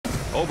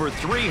Over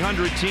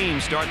 300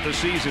 teams start the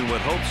season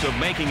with hopes of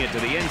making it to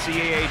the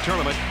NCAA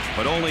tournament,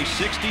 but only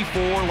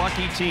 64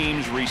 lucky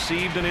teams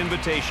received an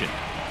invitation.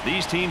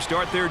 These teams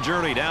start their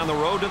journey down the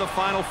road to the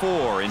Final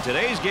Four in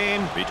today's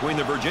game between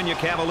the Virginia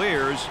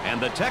Cavaliers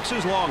and the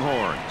Texas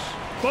Longhorns.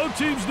 Both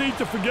teams need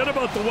to forget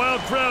about the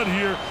wild crowd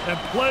here and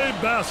play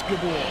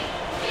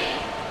basketball.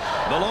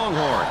 The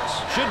Longhorns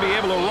should be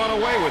able to run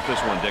away with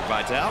this one, Dick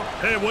Vitale.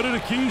 Hey, what are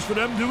the keys for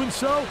them doing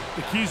so?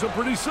 The keys are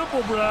pretty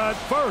simple, Brad.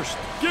 First,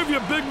 give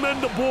your big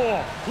men the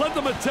ball. Let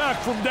them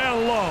attack from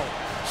down low.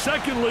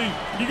 Secondly,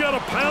 you got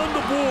to pound the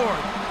board.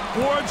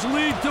 Boards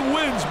lead to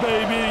wins,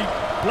 baby.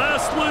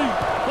 Lastly,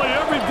 play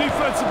every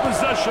defensive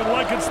possession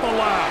like it's the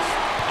last.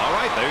 All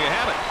right, there you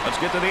have it. Let's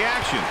get to the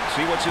action.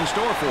 See what's in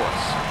store for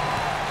us.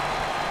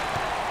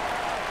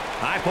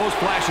 High post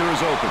flasher is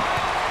open.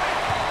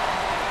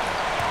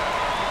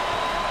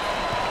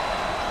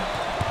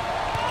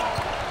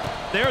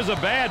 There's a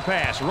bad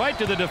pass right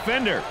to the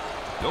defender.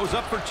 Goes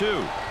up for two.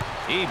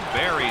 He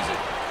buries it.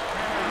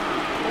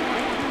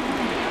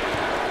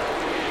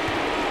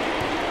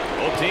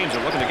 Both teams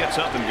are looking to get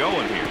something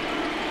going here.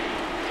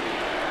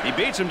 He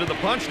beats him to the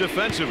punch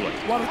defensively.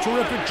 What a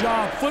terrific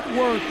job.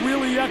 Footwork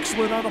really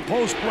excellent on a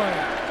post play.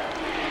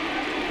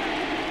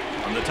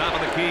 From the top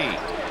of the key.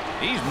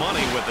 He's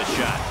money with the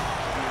shot.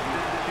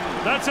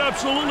 That's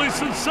absolutely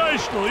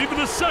sensational, even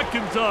the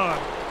second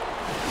time.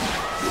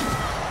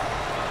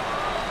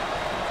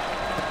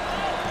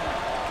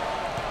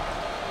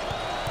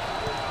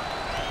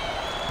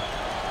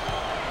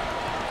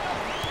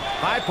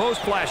 High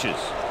post flashes.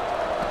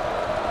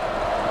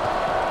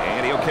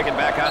 And he'll kick it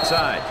back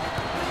outside.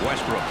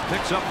 Westbrook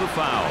picks up the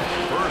foul.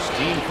 First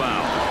team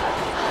foul.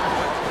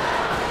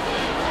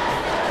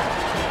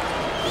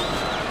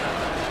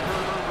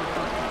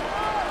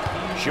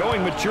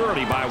 Showing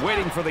maturity by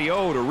waiting for the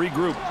O to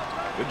regroup.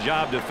 Good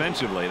job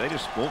defensively. They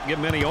just won't give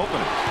him any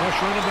openings.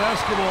 Pressure on the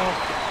basketball.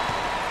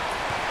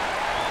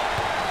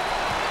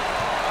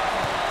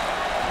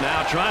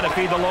 Now trying to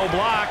feed the low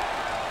block.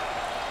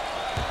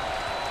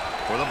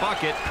 For the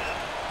bucket.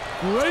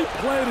 Great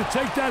play to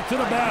take that to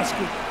the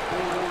basket.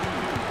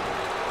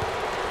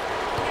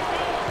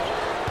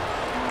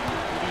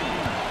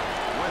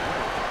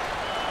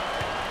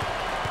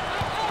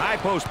 High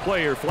post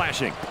player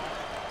flashing.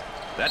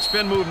 That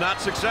spin move not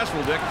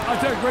successful, Dick. I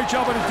think a great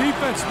job on the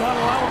defense, not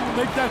allowing him to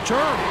make that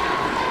turn.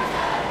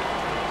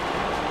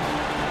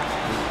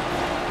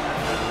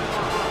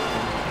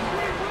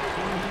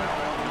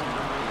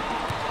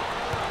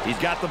 He's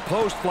got the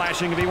post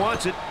flashing if he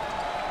wants it.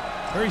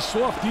 Very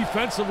soft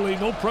defensively,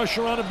 no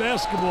pressure on the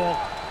basketball.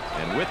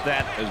 And with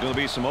that, there's going to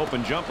be some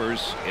open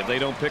jumpers if they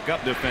don't pick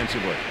up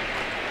defensively.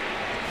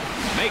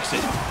 Makes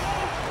it.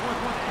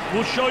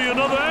 We'll show you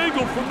another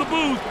angle from the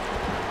booth.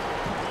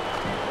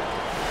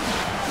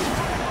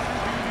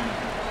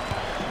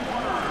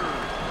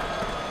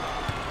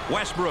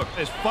 Westbrook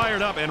is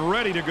fired up and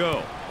ready to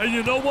go. And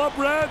you know what,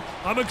 Brad?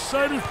 I'm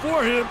excited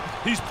for him.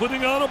 He's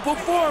putting on a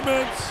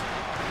performance.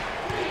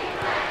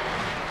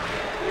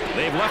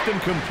 They've left him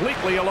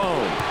completely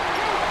alone.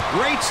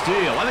 Great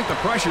steal. I think the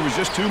pressure was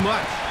just too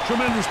much.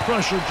 Tremendous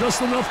pressure,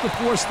 just enough to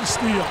force the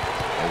steal.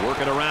 They work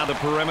it around the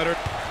perimeter.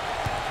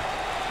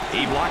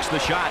 He blocks the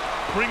shot.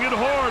 Bring it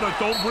hard or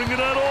don't bring it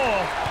at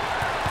all.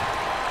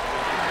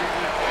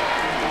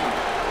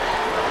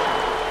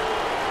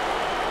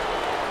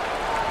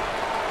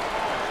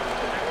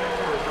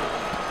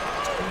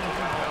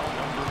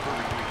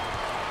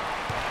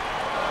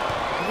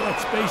 Look at that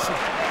spacing.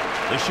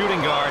 The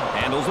shooting guard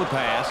handles the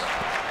pass.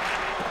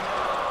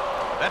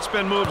 That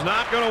spin move's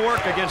not going to work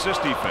against this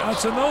defense.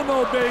 That's a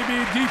no-no,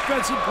 baby.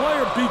 Defensive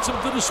player beats him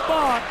to the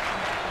spot.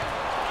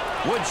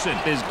 Woodson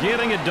is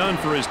getting it done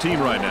for his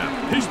team right now.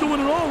 He's doing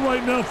it all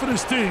right now for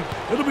this team.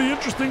 It'll be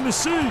interesting to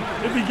see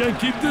if he can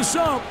keep this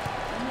up.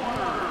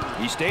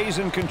 He stays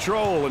in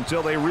control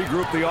until they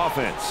regroup the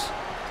offense.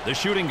 The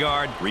shooting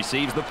guard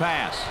receives the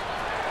pass.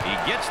 He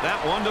gets that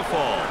one to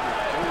fall.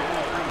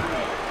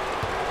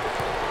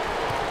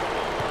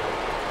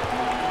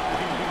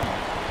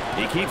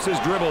 He keeps his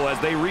dribble as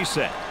they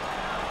reset.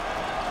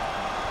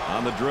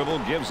 On the dribble,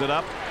 gives it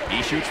up.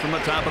 He shoots from the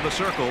top of the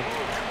circle.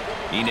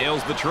 He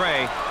nails the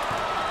tray.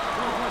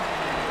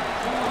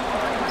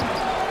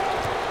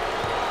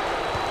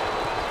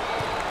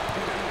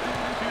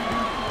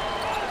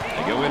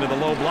 They go into the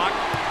low block.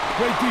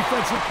 Great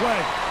defensive play.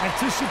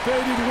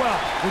 Anticipated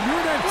well. When you're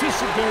an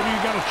anticipator, you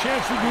got a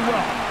chance to do well.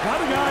 A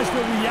lot of guys,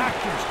 they're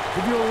reactors.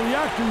 If you're a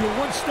reactor, you're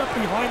one step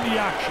behind the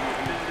action.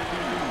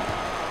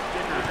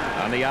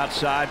 On the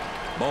outside,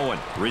 Bowen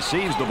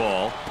receives the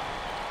ball.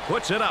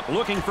 Puts it up,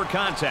 looking for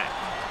contact.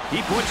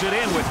 He puts it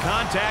in with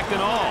contact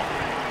and all.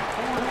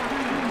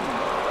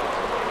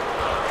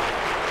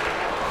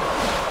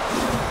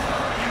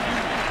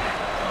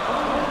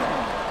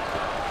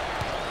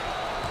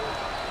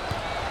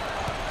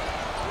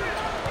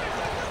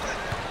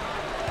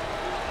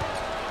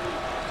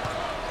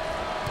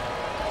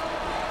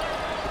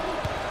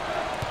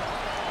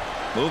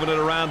 Moving it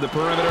around the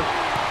perimeter.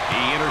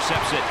 He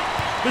intercepts it.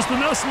 Mr.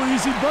 Nestle,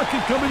 easy bucket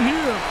coming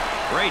here.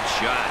 Great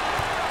shot.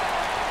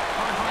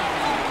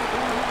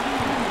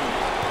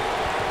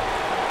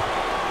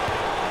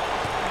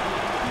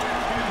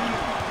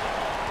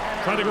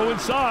 Trying to go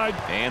inside.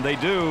 And they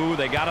do.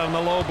 They got it on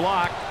the low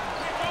block.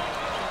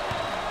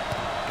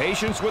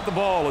 Patience with the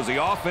ball as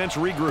the offense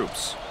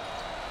regroups.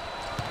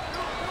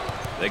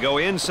 They go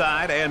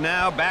inside and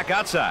now back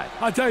outside.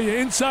 I tell you,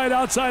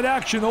 inside-outside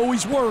action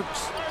always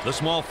works. The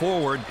small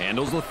forward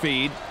handles the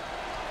feed.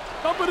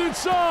 Up and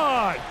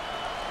inside.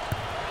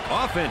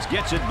 Offense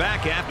gets it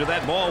back after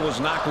that ball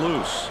was knocked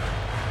loose.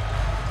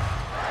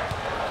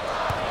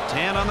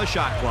 10 on the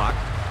shot clock.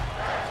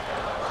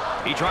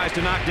 He tries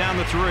to knock down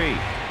the three.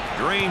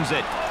 Drains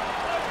it.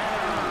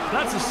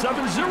 That's a 7-0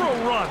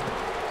 run.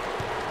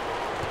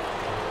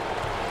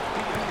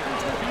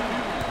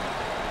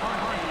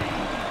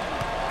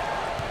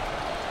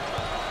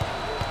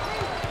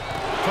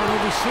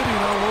 Turnover City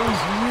now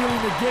always really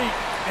negate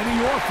any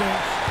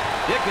offense.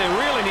 Dick, they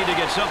really need to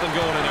get something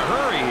going in a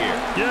hurry here.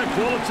 Yeah,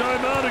 call a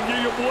timeout and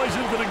get your boys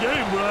into the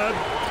game, Brad.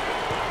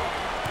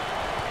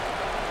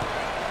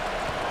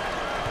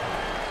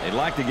 They'd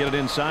like to get it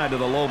inside to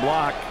the low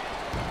block.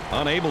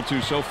 Unable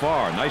to so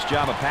far. Nice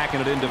job of packing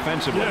it in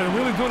defensively. Yeah, they're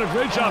really doing a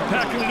great job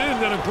packing it in.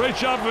 Done a great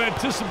job of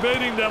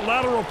anticipating that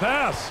lateral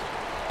pass.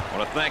 I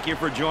want to thank you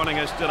for joining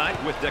us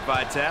tonight with Dick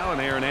Vitale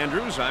and Aaron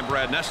Andrews. I'm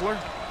Brad Nessler.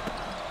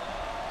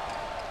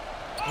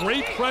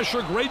 Great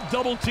pressure, great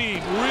double team.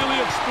 Really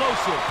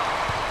explosive.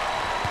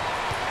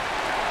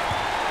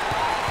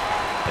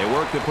 They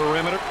work the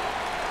perimeter.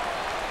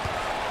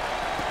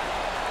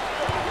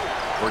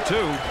 For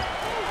two.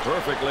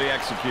 Perfectly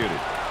executed.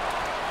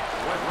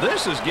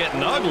 This is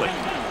getting ugly.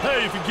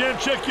 Hey, if you can't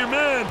check your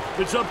man,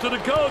 it's up to the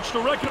coach to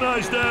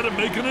recognize that and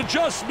make an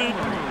adjustment.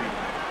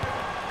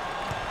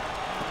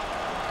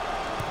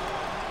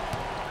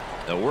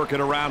 They'll work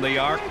it around the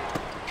arc,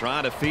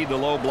 trying to feed the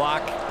low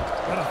block.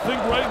 Gotta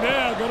think right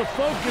now, gotta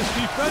focus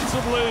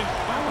defensively.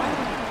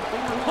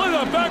 Play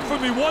that back for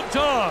me one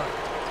time.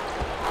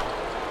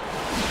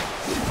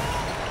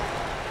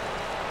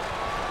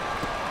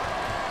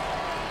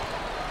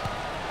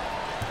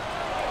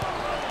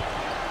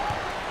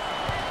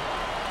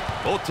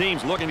 Both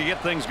teams looking to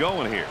get things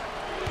going here.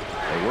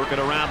 They work it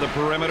around the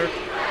perimeter.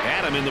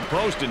 Had him in the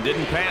post and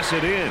didn't pass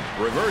it in.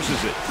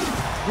 Reverses it.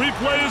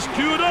 Replay is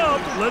queued up.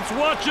 Let's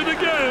watch it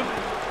again.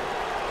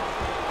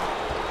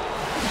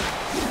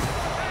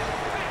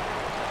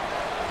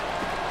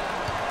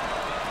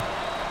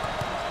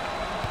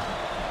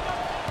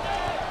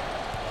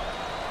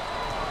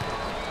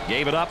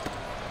 Gave it up.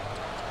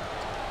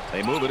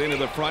 They move it into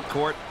the front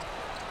court.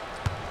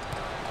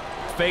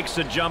 Fakes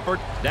a jumper.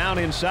 Down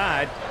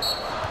inside.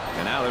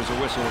 And now there's a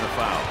whistle and a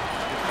foul.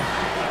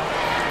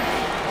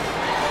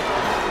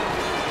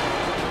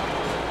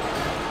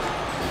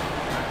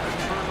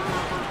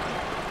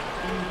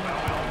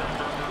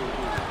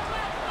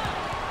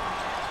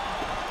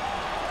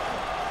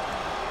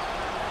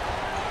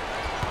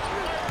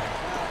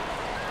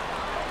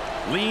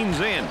 Leans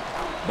in.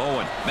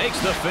 Bowen makes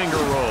the finger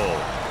roll.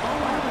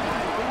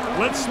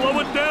 Let's slow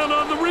it down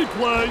on the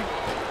replay.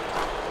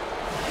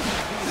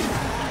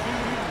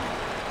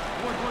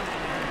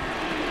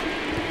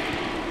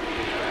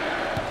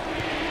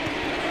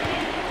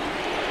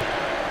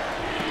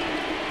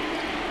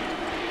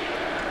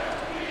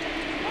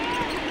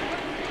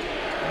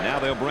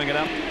 They'll bring it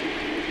up.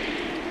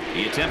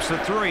 He attempts the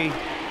three.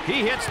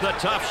 He hits the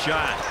tough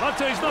shot. I'll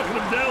tell you, he's knocking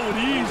him down with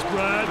ease,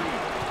 Brad.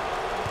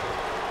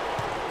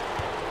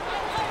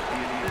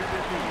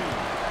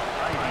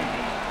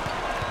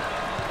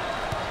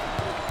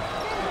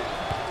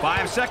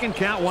 Five-second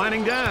count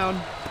winding down.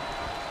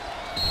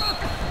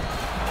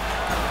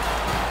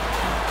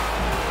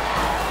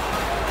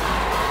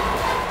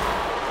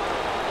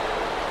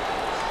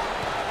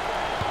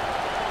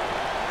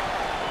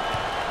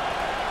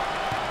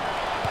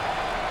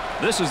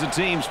 This is the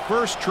team's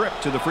first trip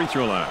to the free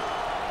throw line.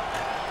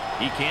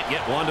 He can't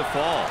get one to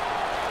fall.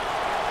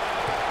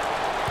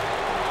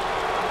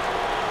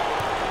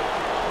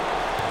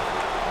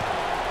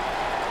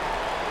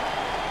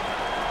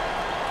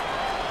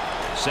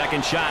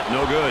 Second shot,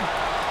 no good.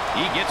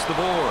 He gets the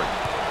board.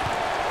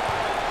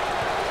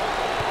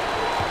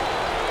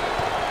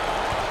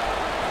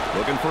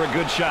 Looking for a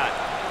good shot.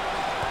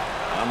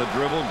 On the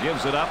dribble,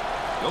 gives it up.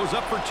 Goes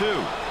up for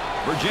two.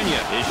 Virginia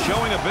is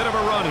showing a bit of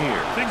a run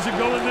here. Things are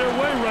going their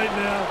way right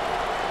now.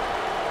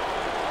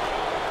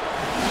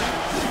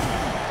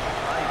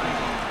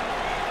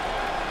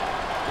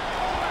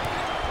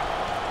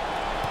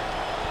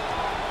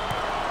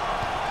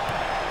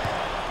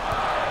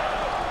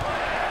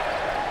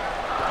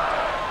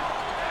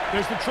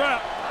 There's the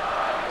trap.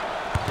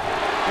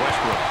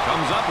 Westbrook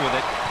comes up with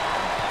it.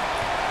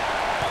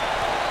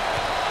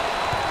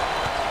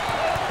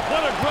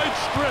 What a great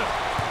strip.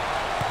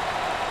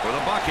 For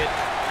the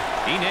bucket.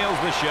 He nails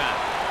the shot.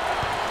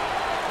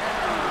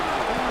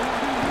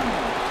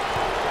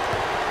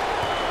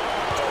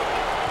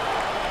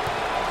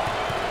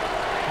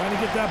 Trying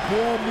to get that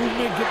ball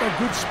movement, get that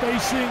good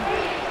spacing.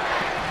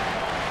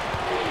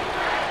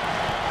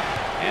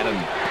 And a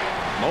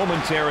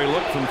momentary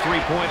look from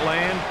three-point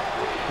land.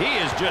 He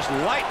is just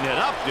lighting it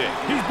up, Dick.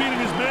 He's beating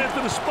his man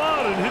to the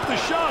spot and hit the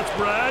shots,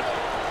 Brad.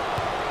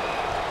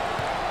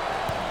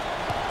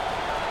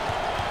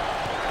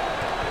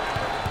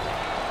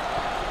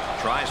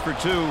 Tries for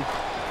two.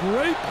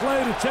 Great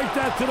play to take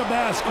that to the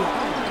basket.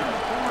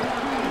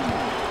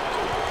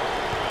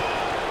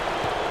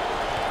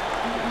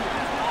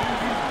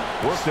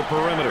 Work the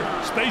perimeter.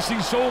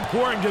 Spacing's so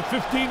important. Get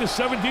 15 to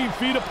 17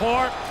 feet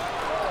apart.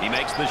 He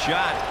makes the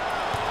shot.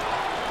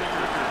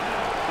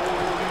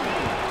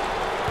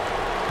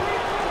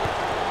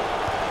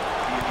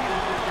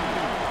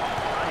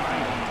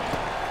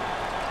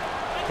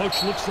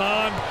 Coach looks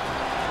on.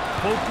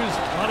 Focus,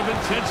 a lot of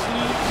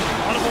intensity,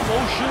 a lot of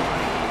emotion.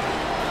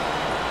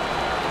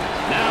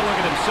 Now look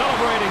at him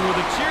celebrating with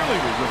the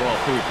cheerleaders of all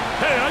people.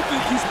 Hey, I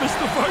think he's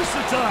Mr.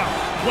 Versatile.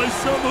 Play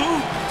some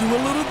hoop, do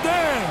a little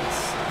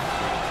dance.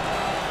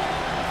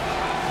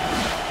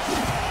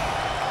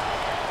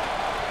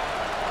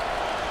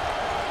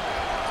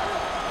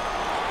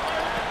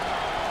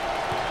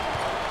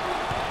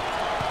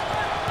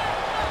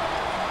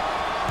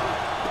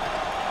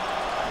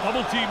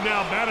 Double team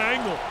now, bad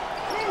angle.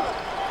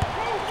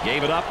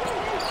 Gave it up.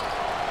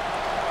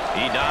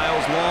 He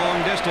dials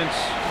long distance.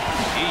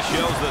 He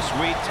shows the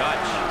sweet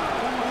touch.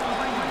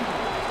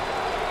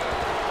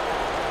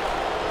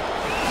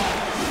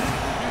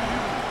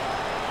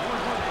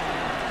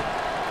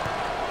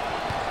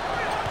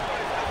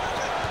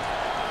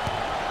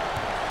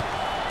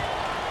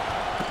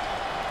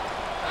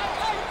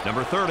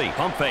 Number 30,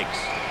 pump fakes.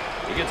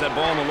 He gets that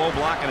ball in the low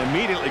block and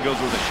immediately goes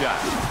with a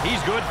shot.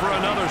 He's good for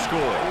another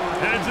score.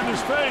 Hands in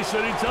his face.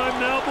 Anytime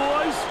now,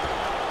 boys.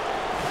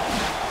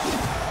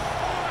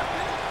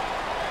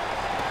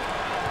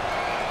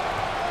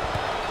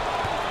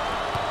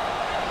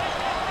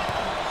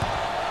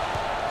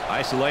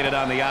 Isolated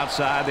on the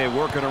outside. They're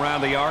working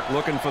around the arc,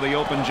 looking for the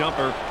open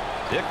jumper.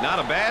 Dick, not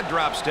a bad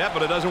drop step,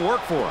 but it doesn't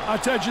work for him. I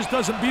tell you, just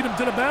doesn't beat him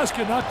to the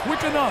basket. Not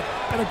quick enough.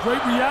 And a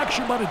great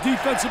reaction by the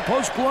defensive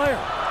post player.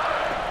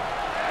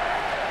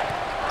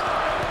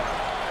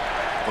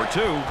 For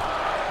two,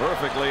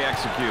 perfectly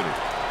executed.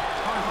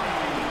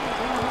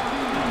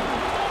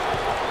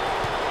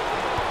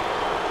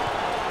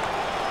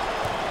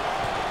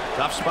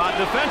 Tough spot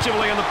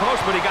defensively in the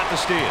post, but he got the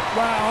steal.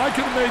 Wow, I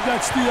could have made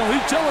that steal. He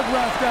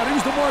telegraphed that. He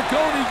was the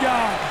Marconi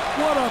guy.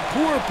 What a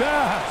poor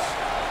pass.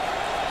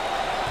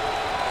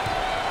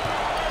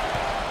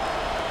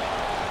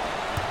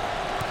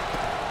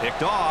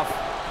 Picked off.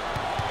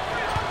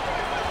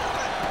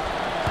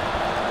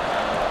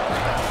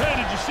 Hey,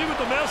 did you see what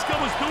the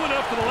mascot was doing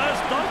after the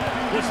last dunk?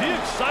 Was he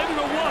excited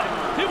or what?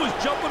 He was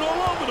jumping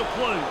all over the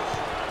place.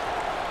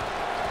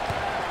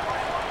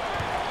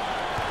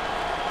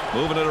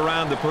 Moving it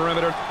around the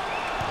perimeter.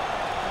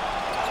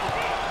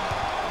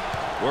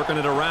 Working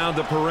it around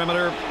the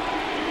perimeter.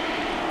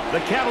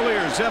 The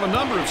Cavaliers have a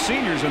number of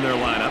seniors in their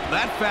lineup.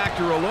 That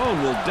factor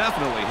alone will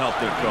definitely help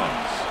their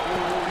cause.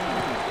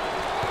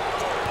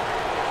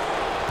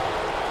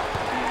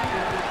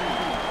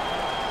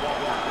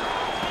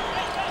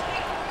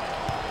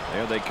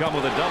 There they come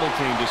with a double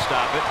team to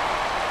stop it.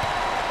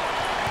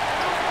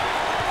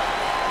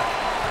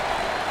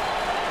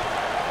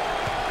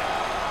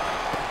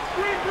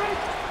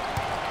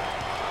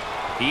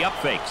 He up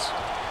fakes.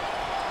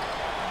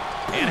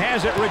 And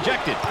has it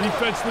rejected.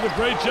 Defense did a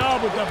great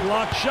job with that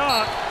blocked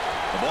shot.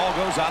 The ball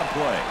goes out of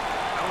play.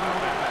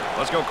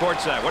 Let's go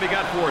courtside. What do you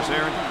got for us,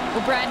 Aaron?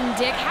 Well, Brad and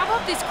Dick, how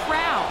about this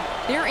crowd?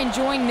 They're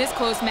enjoying this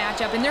close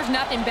matchup, and there's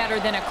nothing better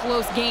than a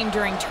close game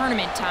during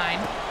tournament time.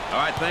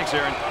 All right, thanks,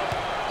 Aaron.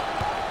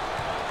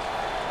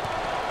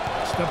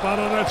 Step out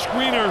on that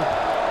screener.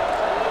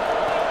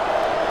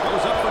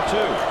 Goes up for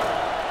two.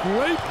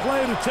 Great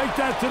play to take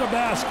that to the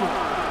basket.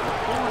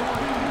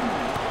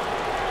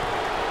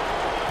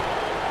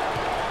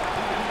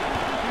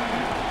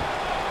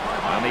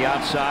 On the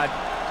outside.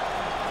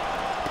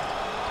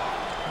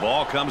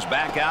 Ball comes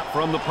back out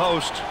from the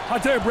post. I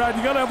tell you, Brad,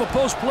 you got to have a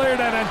post player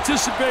that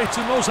anticipates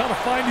and knows how to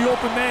find the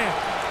open man.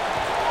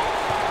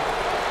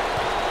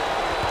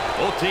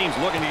 Both teams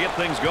looking to get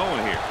things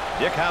going here.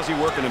 Dick, how's he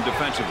working him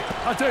defensively?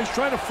 I tell you, he's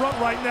trying to front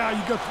right now. You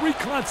got three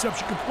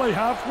concepts. You can play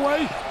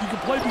halfway, you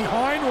can play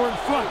behind, or in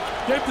front.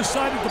 They've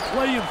decided to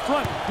play in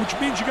front, which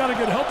means you got to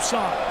get help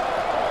side.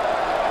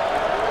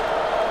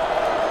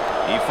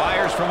 He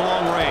fires from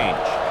long range.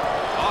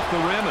 Off the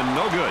rim and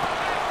no good.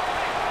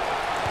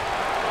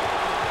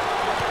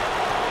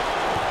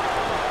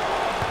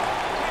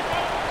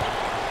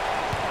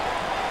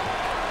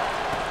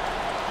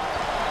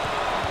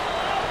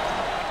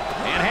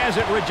 And has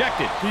it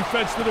rejected.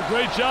 Defense did a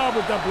great job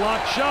with that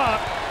blocked shot.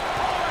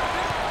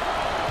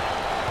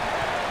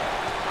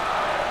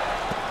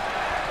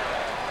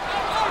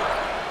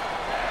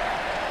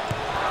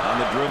 On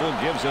the dribble,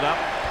 gives it up.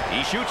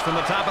 He shoots from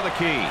the top of the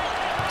key.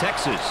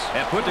 Texas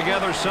have put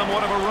together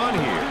somewhat of a run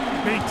here.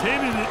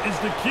 Maintaining it is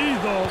the key,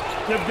 though.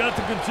 They've got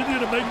to continue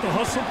to make the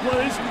hustle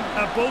plays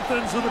at both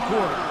ends of the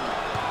court.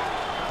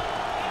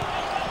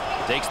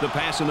 Takes the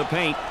pass in the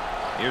paint.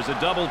 Here's a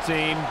double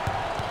team.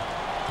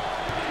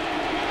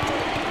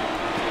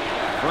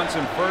 fronts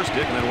him first,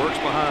 Dick, and then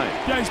works behind.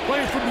 Yeah, he's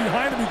playing from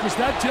behind him because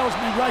that tells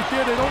me right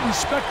there they don't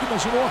respect him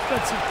as an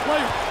offensive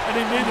player. And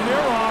they made an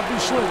error,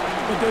 obviously,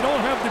 but they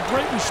don't have the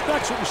great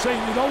respect. So we're saying,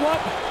 you know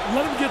what?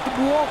 Let him get the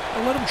ball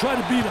and let him try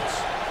to beat us.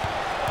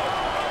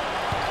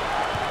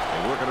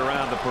 They're working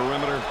around the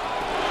perimeter.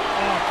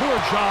 Oh, poor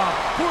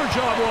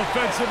job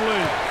offensively.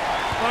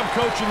 I'm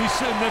coaching, he's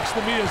sitting next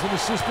to me as an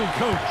assistant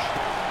coach.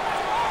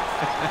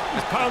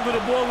 He's pounding the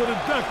ball with a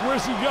deck.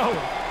 Where's he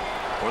going?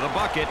 For the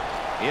bucket,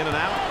 in and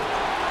out.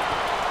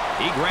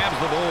 He grabs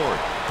the board.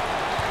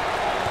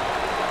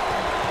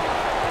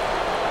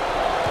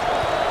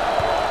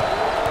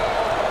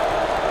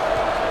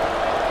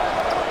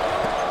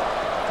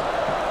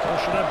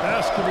 Pushing that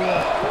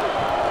basketball.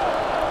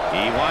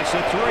 He wants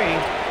a three.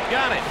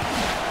 Got it.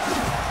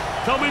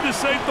 Tell me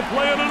this ain't the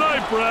play of the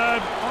night,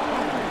 Brad.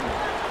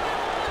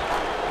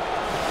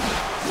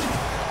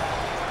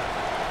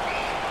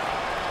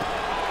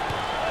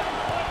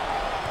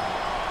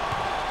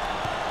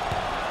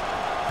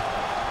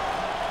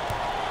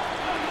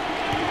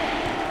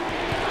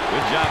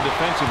 Good job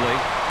defensively.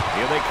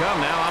 Here they come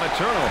now on a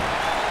turnover.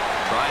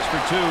 Tries for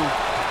two.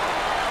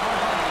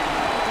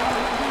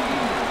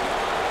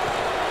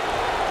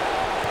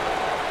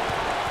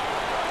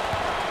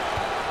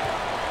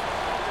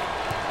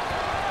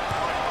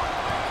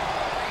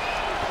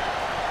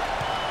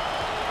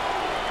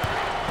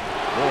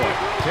 Boy,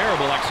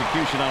 terrible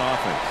execution on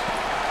offense.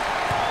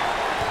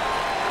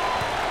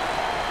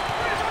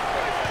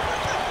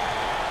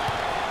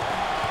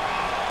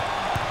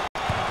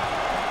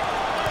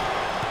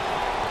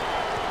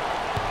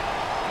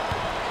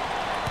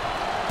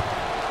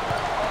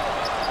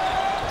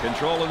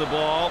 Controlling the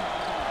ball.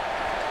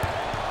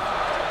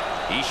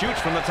 He shoots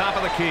from the top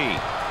of the key.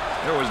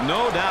 There was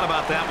no doubt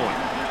about that one.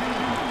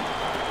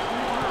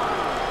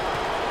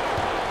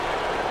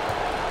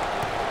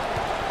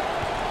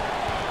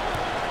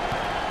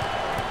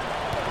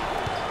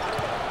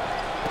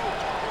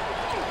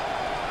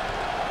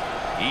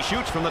 He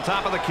shoots from the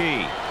top of the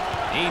key.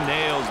 He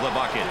nails the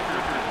bucket.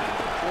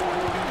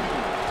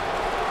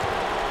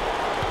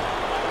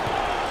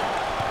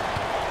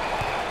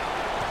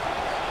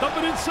 Dump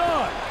it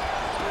inside.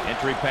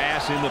 Entry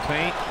pass in the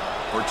paint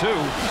for two.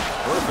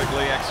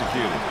 Perfectly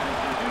executed.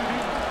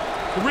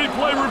 The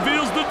replay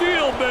reveals the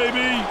deal,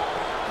 baby.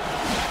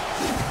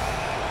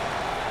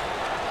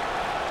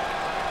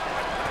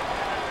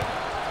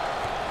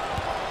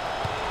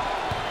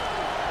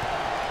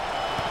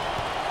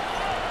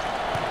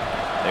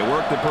 They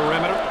work the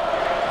perimeter.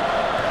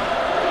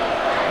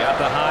 Got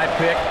the high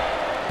pick.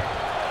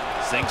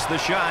 Sinks the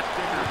shot.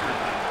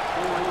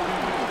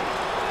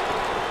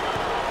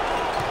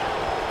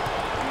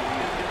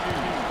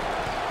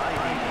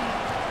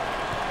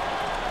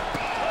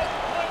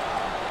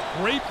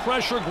 Great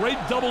pressure, great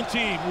double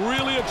team,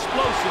 really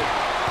explosive.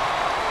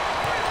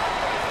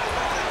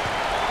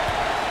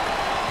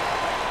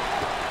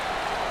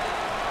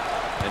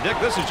 And Dick,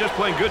 this is just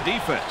playing good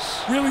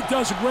defense. Really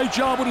does a great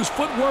job with his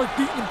footwork,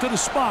 beating him to the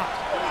spot.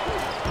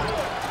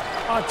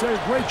 I'll tell you,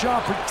 great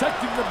job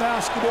protecting the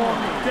basketball,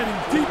 getting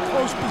deep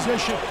post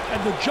position,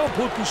 and the jump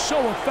hook is so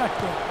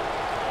effective.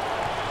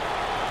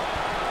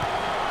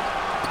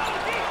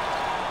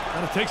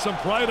 Gotta take some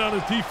pride on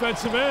the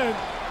defensive end.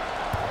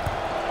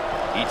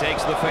 He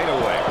takes the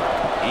fadeaway.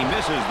 He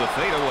misses the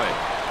fadeaway.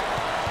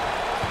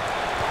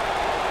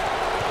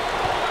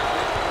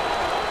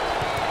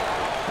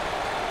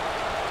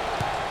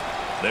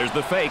 There's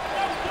the fake.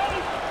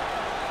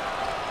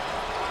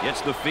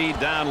 Gets the feed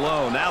down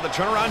low. Now the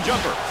turnaround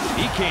jumper.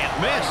 He can't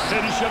miss.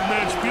 Teddy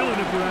Shepman's feeling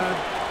it,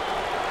 Brad.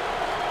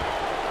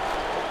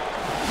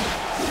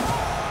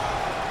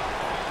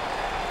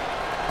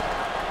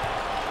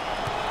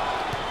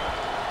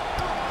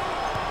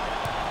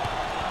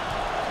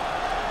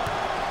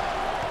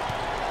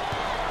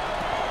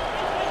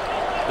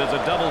 There's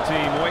a double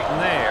team waiting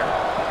there.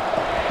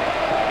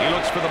 He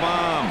looks for the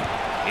bomb.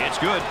 It's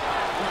good.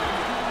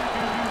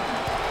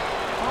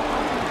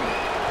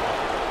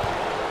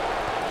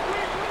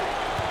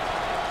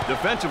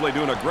 Defensively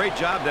doing a great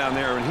job down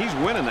there, and he's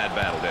winning that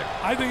battle, Dick.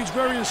 I think it's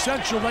very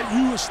essential that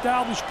you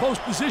establish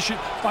post position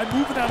by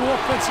moving that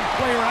offensive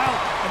player out,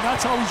 and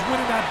that's how he's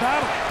winning that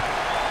battle.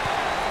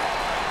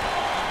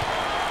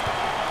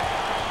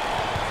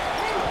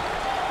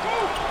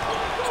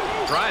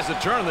 Tries to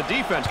turn, and the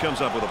defense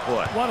comes up with a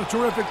play. What a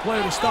terrific play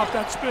to stop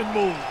that spin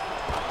move.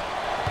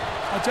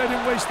 I tell you,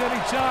 didn't waste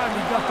any time. He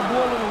got the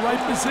ball in the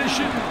right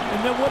position, and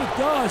then what it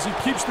does, it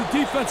keeps the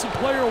defensive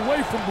player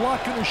away from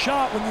blocking a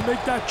shot when you make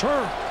that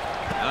turn.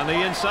 On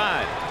the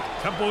inside.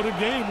 Tempo of the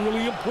game,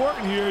 really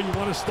important here. You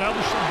want to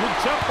establish some good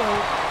tempo.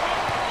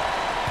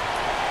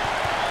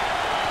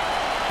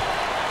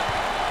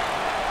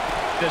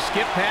 The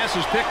skip pass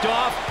is picked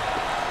off.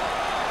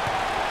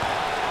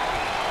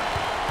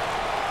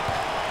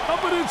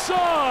 Up and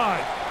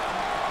inside.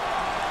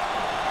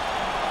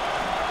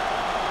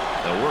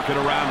 They'll work it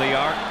around the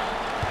arc.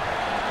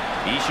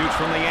 He shoots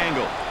from the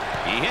angle.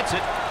 He hits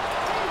it.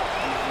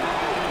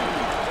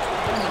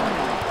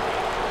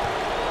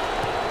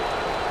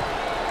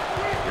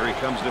 Here he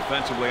comes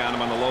defensively on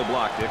him on the low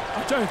block, Dick.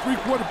 I'll tell you,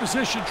 three-quarter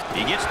position.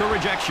 He gets the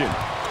rejection.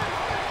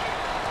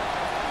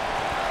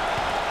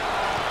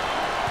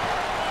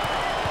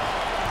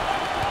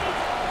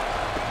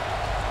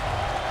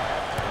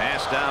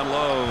 Pass down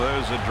low.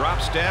 There's a drop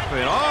step,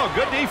 and oh,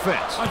 good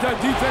defense. I thought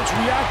defense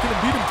reacted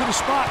and beat him to the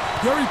spot.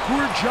 Very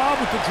poor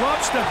job with the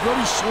drop step,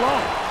 very slow.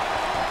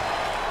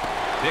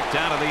 Picked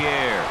out of the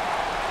air.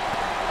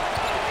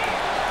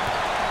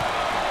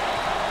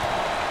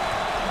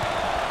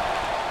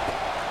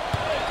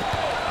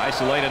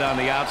 Isolated on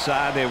the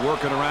outside. They're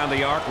working around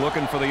the arc,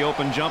 looking for the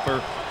open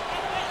jumper.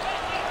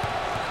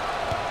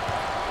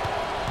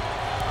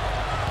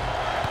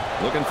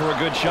 Looking for a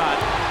good shot.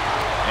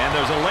 And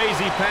there's a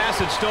lazy pass.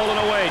 It's stolen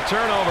away.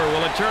 Turnover.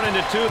 Will it turn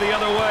into two the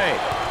other way?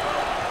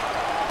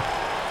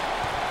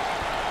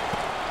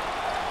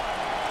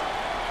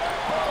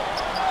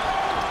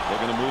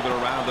 Looking to move it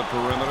around the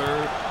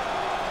perimeter.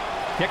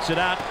 Kicks it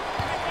out.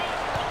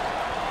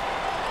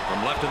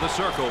 From left of the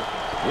circle.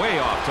 Way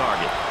off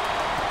target.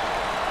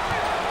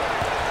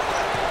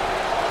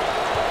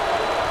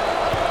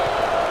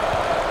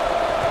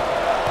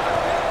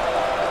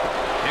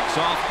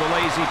 Off the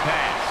lazy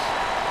pass.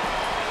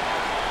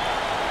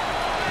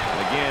 And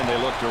again, they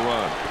look to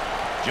run.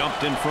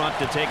 Jumped in front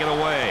to take it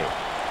away.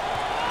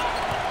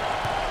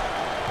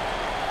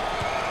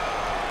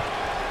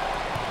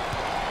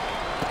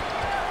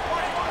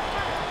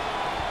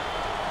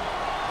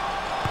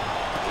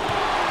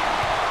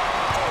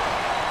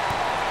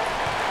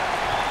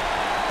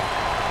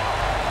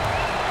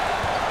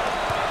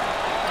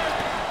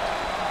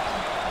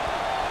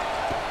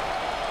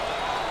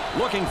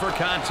 Looking for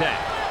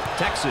contact.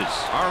 Texas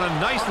are on a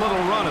nice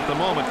little run at the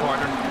moment,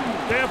 partner.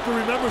 They have to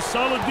remember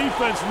solid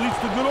defense leads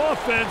to good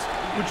offense,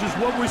 which is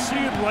what we're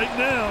seeing right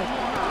now.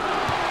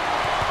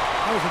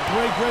 That was a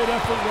great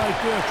effort right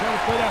there, trying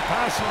to play that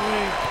passing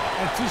lane,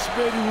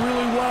 anticipating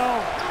really well.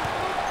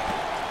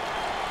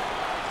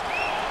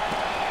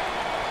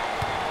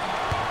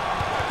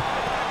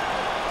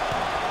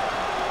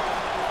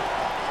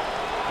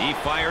 He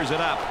fires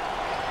it up,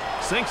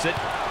 sinks it.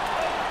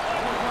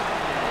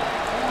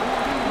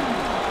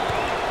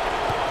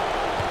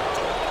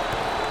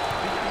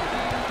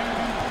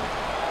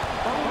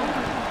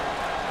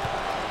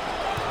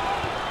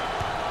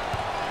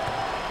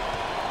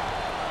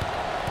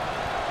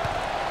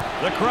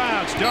 The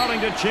crowd starting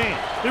to chant.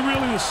 It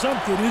really is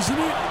something, isn't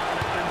it?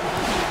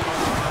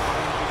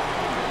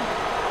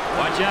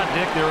 Watch out,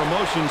 Dick. Their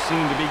emotions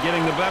seem to be getting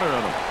the better of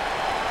them.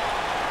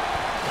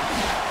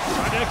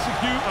 Trying to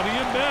execute on the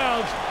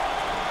inbounds.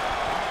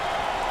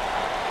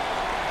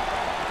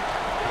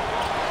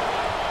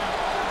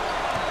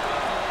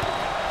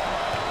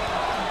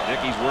 Dick,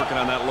 he's working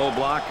on that low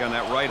block on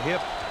that right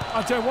hip.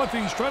 I'll tell you one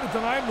thing, he's trying to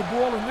deny him the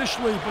ball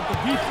initially, but the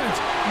defense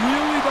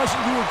really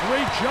doesn't do a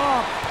great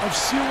job of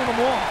sealing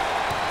him off.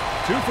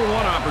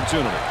 2-for-1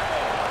 opportunity.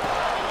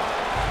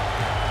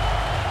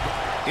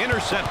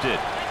 Intercepted.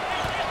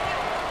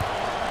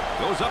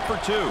 Goes up for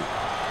two.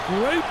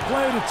 Great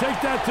play to take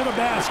that to the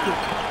basket.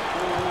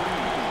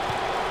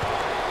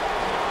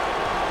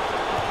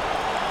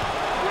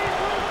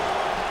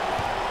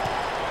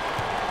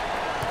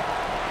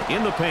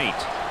 In the paint.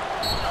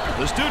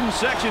 The student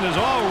section is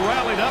all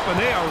rallied up and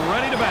they are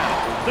ready to battle.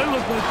 They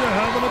look like they're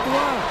having a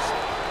blast.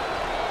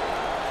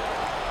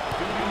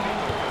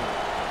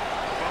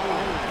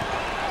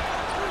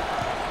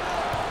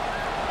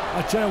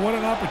 I tell you what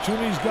an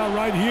opportunity he's got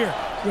right here.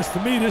 Because to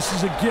me, this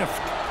is a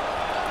gift.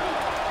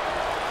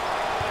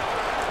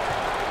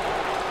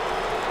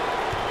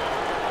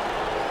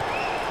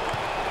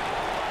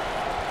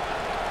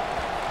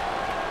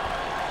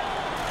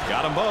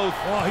 Got them both.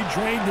 Oh, he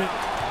drained it.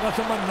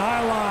 Nothing but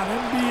nylon,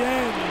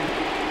 NBA.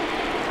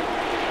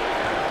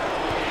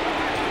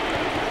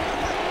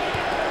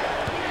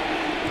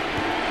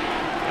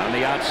 On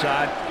the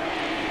outside.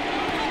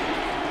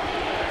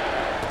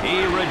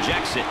 He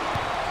rejects it.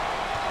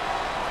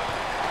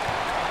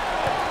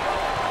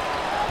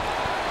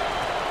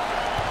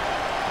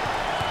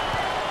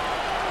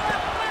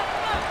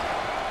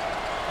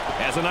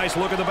 Has a nice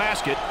look at the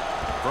basket.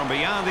 From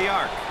beyond the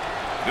arc.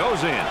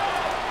 Goes in.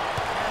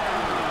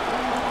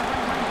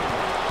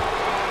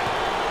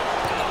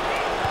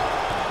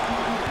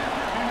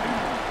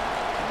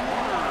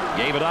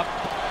 Gave it up.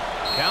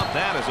 Count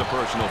that as a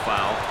personal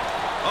foul.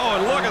 Oh,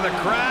 and look at the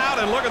crowd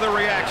and look at the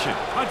reaction.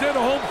 I tell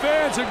the home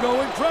fans are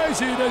going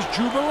crazy. There's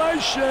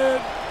jubilation.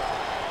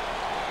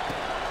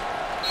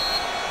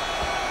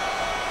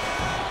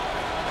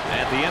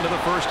 At the end of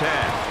the first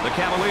half, the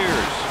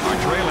Cavaliers are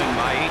trailing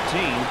by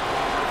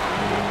 18.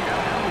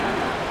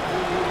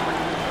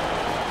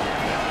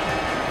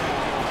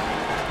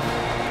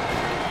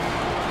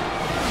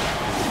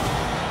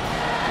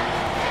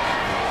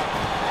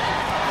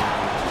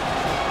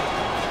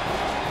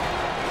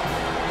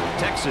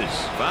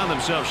 Texas found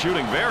themselves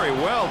shooting very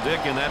well,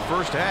 Dick, in that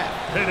first half.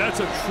 Hey, that's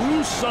a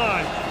true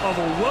sign of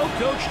a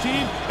well-coached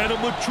team and a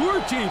mature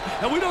team.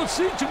 And we don't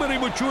see too many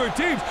mature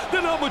teams.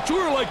 They're not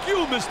mature like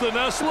you, Mr.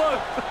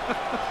 Nessler.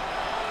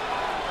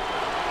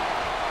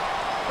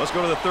 Let's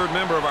go to the third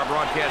member of our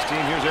broadcast team.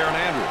 Here's Aaron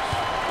Andrews.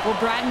 Well,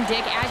 Brad and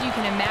Dick, as you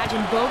can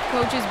imagine, both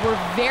coaches were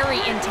very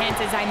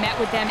intense as I met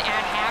with them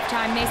at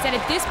halftime. They said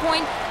at this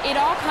point, it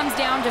all comes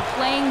down to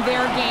playing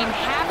their game,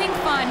 having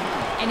fun,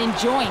 and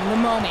enjoying the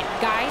moment.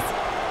 Guys?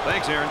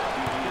 Thanks, Aaron.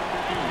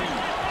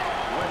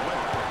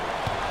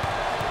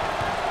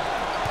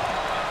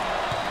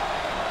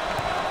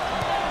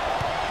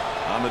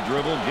 On the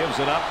dribble, gives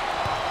it up.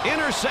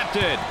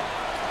 Intercepted.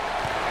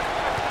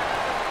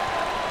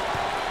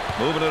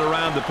 Moving it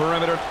around the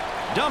perimeter.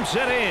 Dumps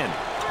it in.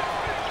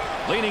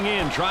 Leaning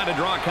in, trying to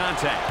draw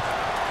contact.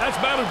 That's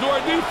Matador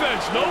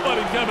defense.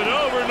 Nobody coming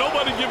over,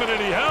 nobody giving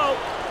any help.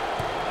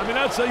 I mean,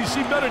 that's how you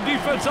see better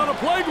defense on a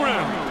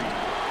playground.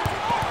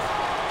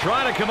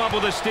 Trying to come up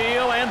with a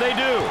steal, and they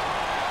do.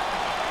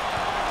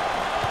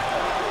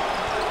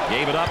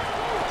 Gave it up.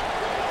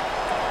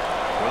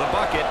 For the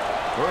bucket.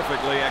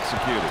 Perfectly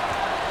executed.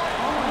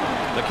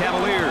 The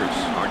Cavaliers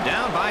are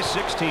down by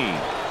 16.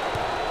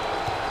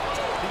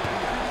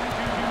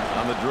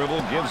 On the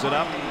dribble, gives it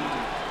up.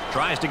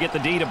 Tries to get the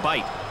D to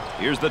bite.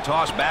 Here's the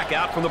toss back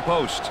out from the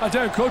post. I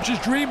tell you, coach's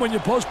dream when your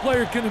post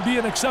player can be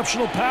an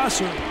exceptional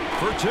passer.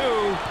 For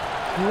two.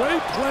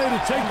 Great play to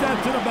take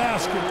that to the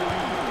basket.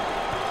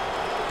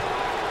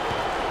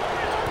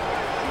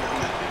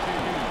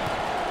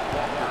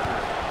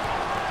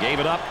 Gave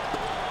it up.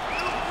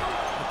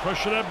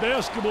 Pressure that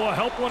basketball,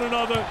 help one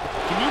another,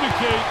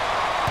 communicate.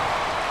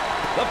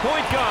 The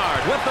point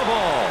guard with the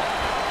ball.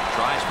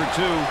 Tries for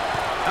two.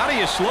 How do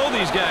you slow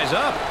these guys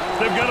up?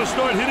 They've got to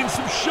start hitting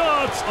some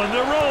shots on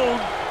their own.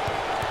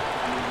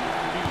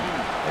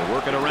 They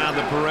work it around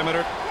the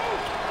perimeter.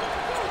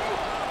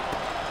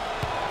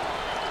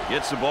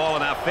 Gets the ball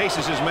and now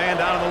faces his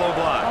man down in the low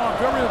block. Oh,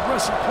 very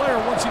aggressive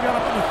player once he got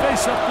up in the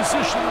face-up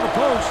position in the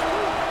post.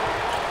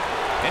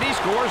 And he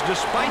scores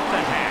despite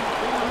the hack.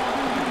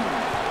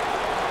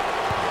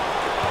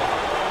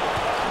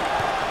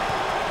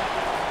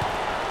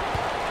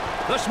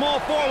 The small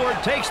forward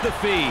takes the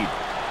feed.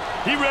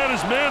 He ran his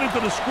man into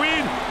the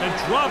screen and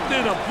dropped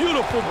in a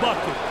beautiful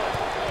bucket.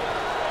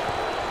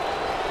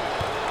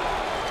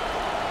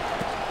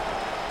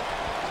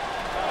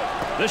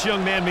 This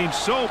young man means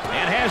so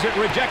and has it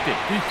rejected.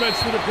 Defense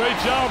did a great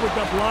job with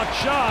the blocked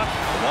shot.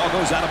 The ball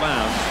goes out of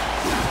bounds.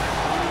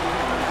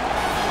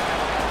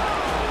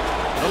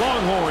 The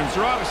Longhorns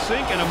are out of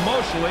sync, and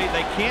emotionally,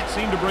 they can't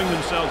seem to bring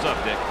themselves up,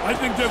 Dick. I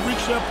think they've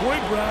reached that point,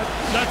 Brad.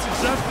 That's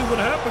exactly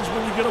what happens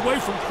when you get away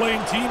from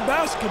playing team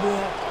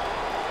basketball.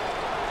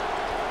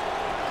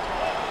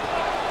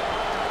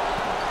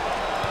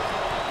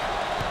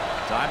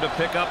 Time to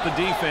pick up the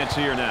defense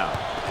here now.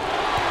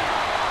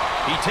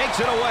 He takes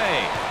it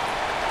away.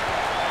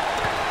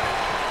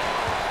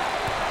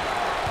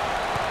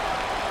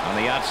 On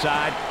the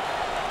outside.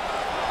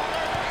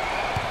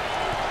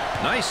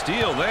 Nice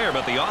steal there,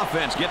 but the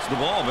offense gets the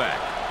ball back.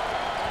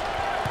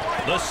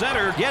 The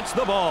center gets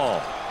the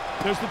ball.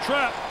 There's the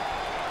trap.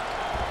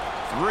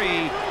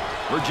 Three.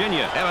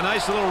 Virginia have a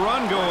nice little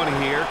run going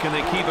here. Can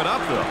they keep it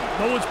up,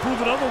 though? No one's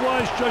proven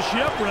otherwise just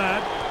yet,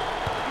 Brad.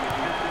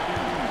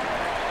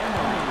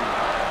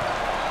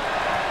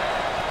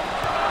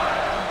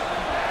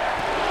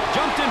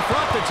 Jumped in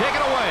front to take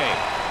it away.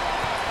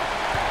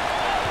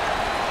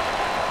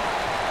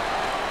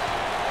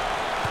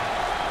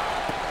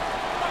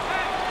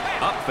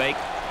 Up fake.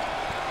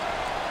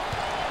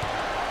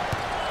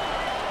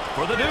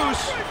 For the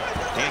deuce.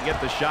 Can't get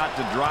the shot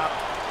to drop.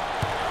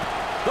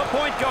 The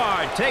point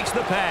guard takes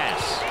the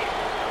pass.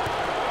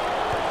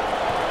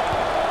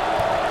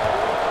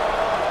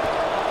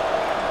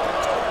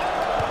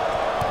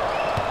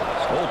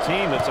 This whole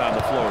team that's on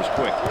the floor is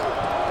quick.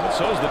 But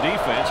so's the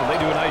defense, and they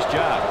do a nice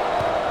job.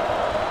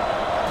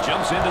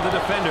 Jumps into the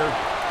defender.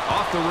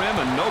 Off the rim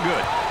and no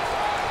good.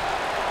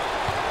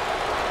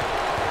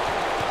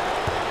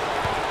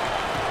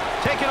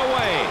 Taken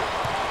away.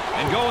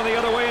 And going the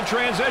other way in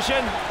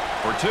transition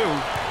for two.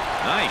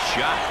 Nice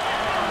shot.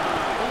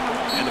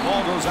 And the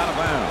ball goes out of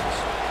bounds.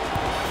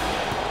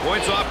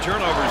 Points off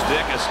turnovers,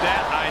 Dick. A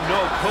stat I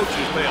know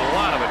coaches pay a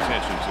lot of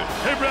attention to.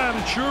 Hey, Brad,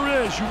 it sure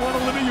is. You want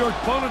to limit your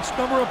opponent's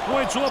number of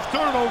points off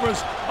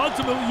turnovers.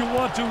 Ultimately, you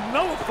want to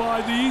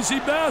nullify the easy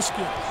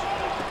baskets.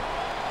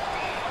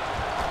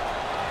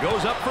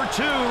 Goes up for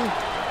two.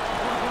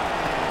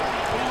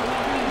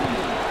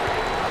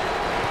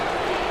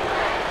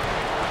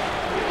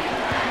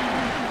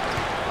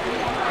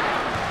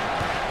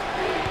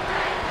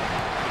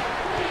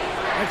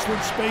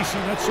 Excellent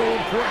spacing. That's so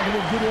important to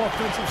a good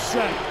offensive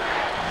set.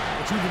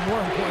 It's even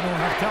more important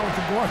to have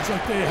talented guards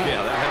like they have.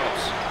 Yeah, that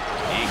helps.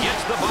 He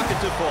gets the bucket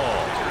to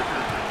fall.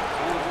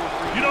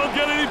 You don't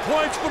get any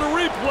points for the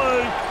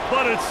replay,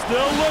 but it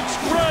still looks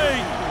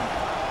great.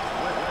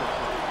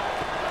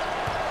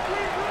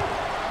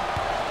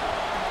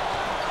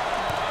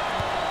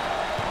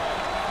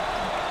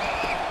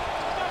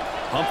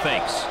 Pump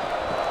fakes.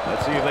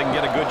 Let's see if they can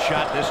get a good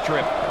shot this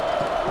trip.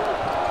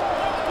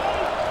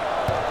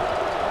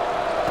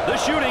 The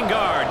shooting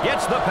guard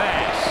gets the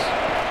pass.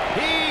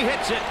 He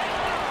hits it.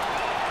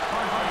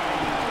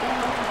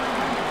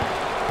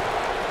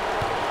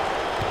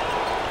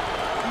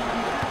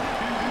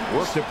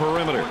 Work the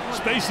perimeter.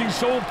 Spacing's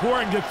so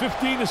important. Get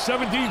 15 to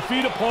 17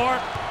 feet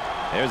apart.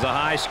 There's a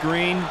high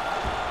screen.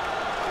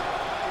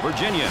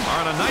 Virginia are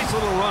on a nice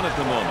little run at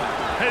the moment.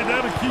 Hey, they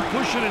have to keep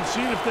pushing and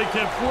seeing if they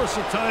can force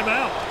a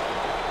timeout.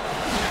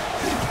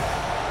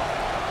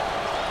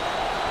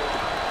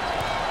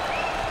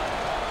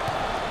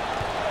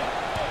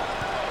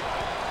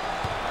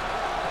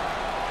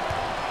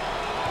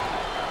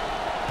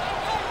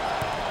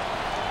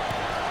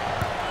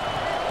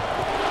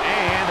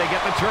 And they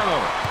get the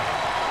turnover.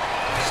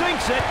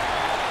 Sinks it.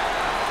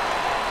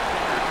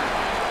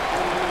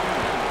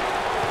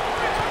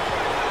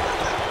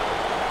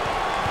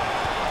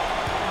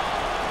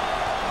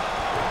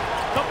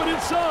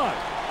 Inside.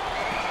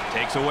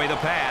 Takes away the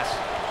pass.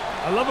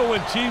 I love it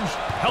when teams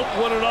help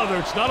one another.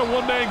 It's not a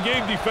one-man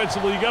game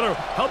defensively. You got to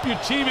help your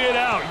teammate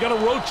out. You got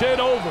to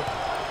rotate over.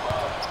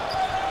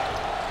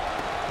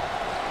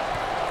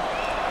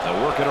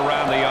 They'll work it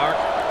around the arc.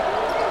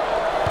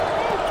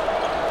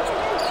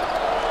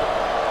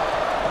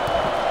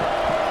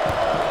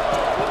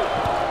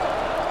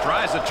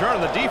 Tries to turn,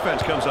 and the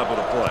defense comes up with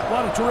a play.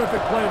 What a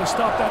terrific play to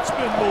stop that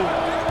spin move.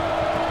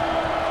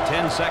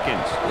 10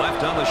 seconds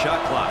left on the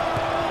shot clock.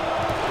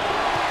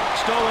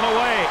 Stolen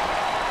away.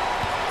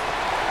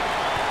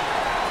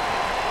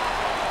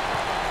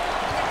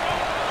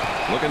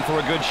 Looking for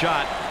a good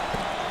shot.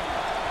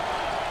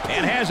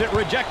 And has it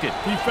rejected.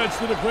 Defense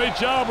did a great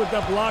job with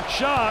that blocked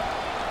shot.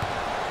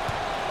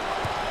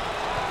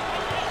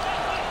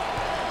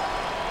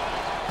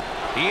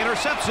 He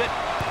intercepts it.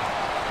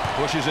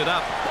 Pushes it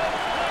up.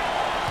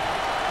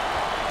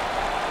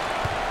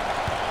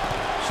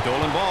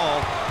 Stolen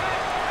ball.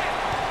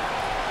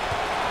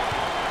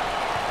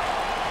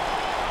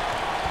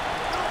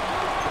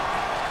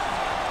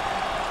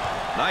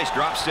 Nice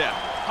drop step.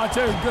 I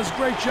tell you, he does a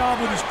great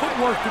job with his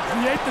footwork to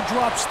create the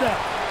drop step.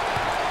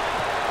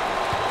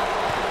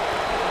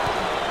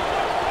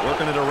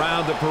 Working it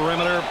around the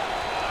perimeter.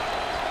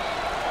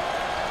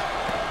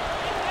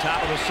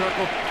 Top of the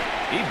circle.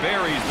 He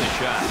buries the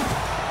shot.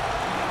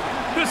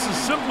 This is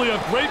simply a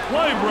great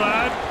play,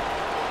 Brad.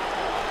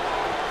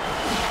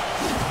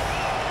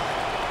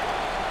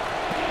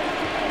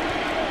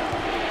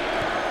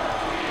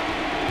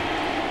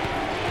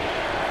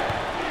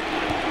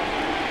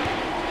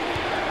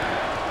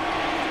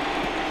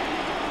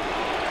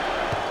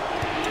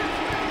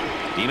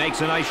 He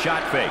makes a nice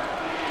shot fake.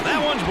 That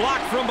one's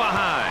blocked from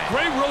behind.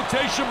 Great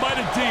rotation by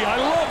the D.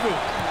 I love it.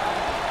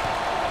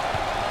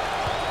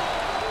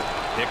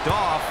 Picked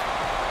off.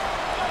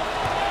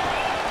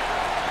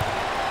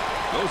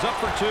 Goes up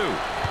for two.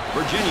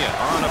 Virginia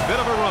are on a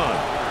bit of a run.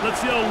 Let's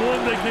see how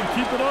long they can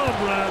keep it on,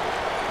 Brad.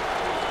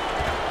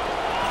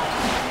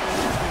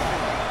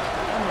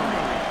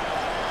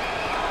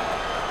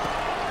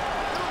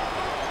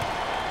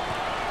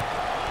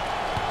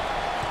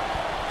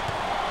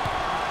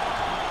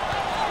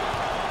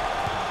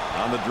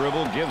 On the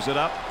dribble, gives it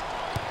up.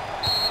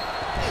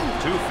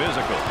 Too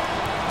physical.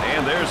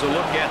 And there's a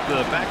look at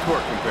the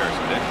backcourt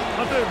comparison, Dick.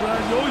 I'll tell you,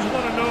 Brad, you always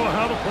want to know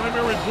how the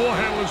primary ball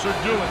handlers are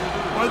doing.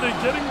 Are they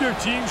getting their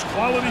teams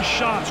quality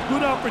shots,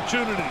 good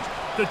opportunities?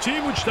 The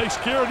team which takes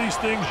care of these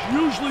things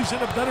usually is in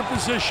a better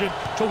position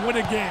to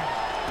win a game.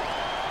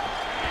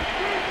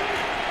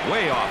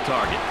 Way off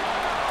target.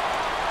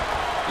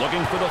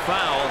 Looking for the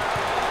foul.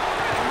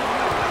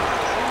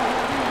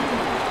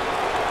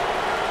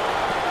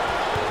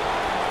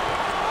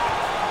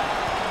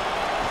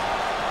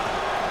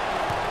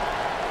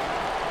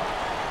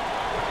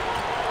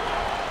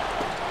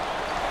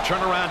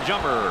 Turnaround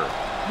jumper.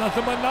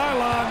 Nothing but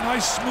nylon.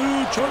 Nice,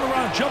 smooth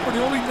turnaround jumper.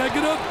 The only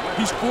negative,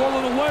 he's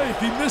falling away. If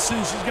he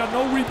misses, he's got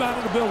no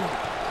rebound ability.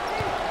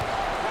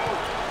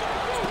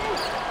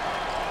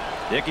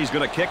 Dickey's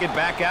going to kick it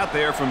back out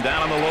there from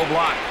down on the low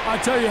block. I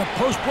tell you, a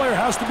post player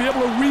has to be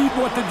able to read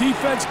what the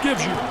defense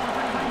gives you.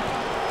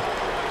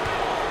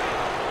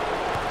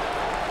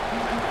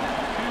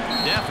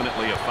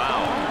 Definitely a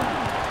foul.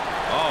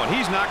 Oh, and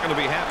he's not going to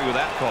be happy with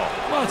that call.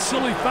 Well, it's a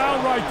silly foul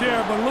right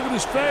there, but look at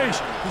his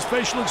face. His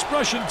facial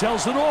expression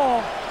tells it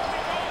all.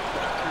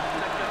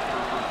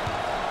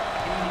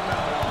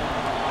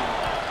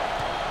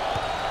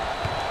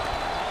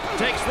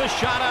 Takes the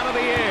shot out of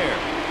the air.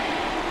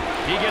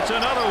 He gets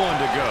another one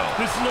to go.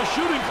 This is a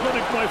shooting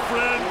clinic, my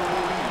friend.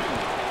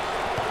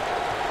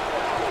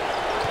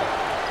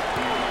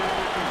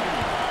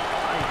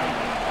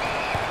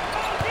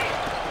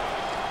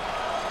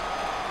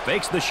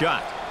 Fakes the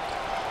shot.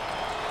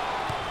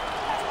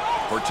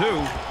 For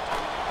two.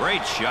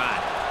 Great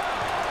shot.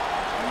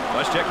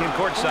 Let's check in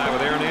courtside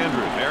with Aaron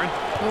Andrews. Aaron?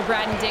 Well,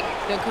 Brad and Dick,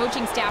 the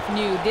coaching staff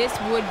knew this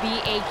would be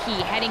a key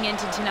heading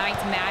into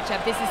tonight's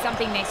matchup. This is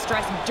something they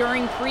stressed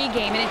during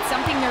pregame, and it's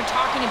something they're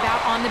talking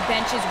about on the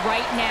benches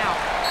right now.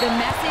 The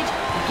message,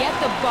 get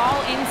the ball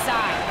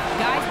inside.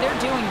 Guys, they're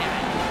doing that.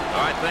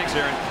 All right, thanks,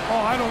 Aaron.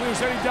 Oh, I don't think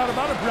there's any doubt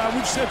about it, Brad.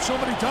 We've said so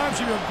many times,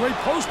 if you have great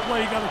post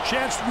play, you got a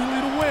chance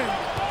really to win.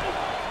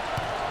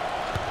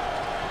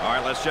 All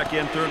right, let's check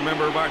in third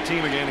member of our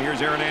team again.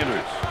 Here's Aaron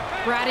Andrews.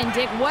 Brad and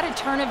Dick, what a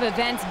turn of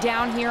events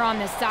down here on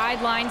the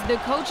sidelines. The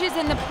coaches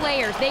and the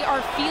players, they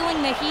are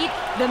feeling the heat,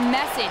 the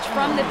message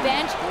from the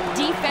bench,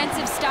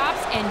 defensive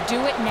stops, and do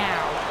it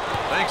now.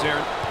 Thanks,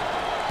 Aaron.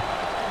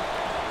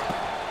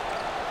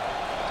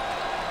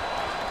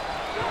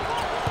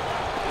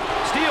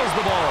 Steals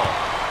the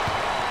ball.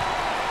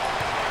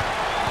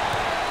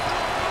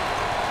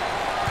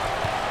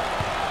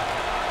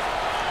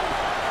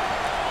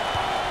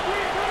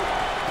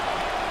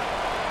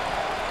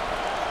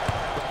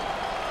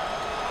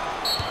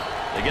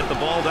 They get the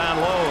ball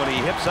down low, and he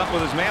hips up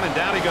with his man, and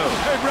down he goes.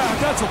 Hey, Brad,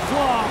 that's a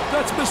flop.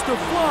 That's Mr.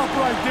 Flop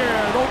right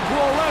there. Don't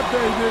blow that,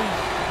 baby.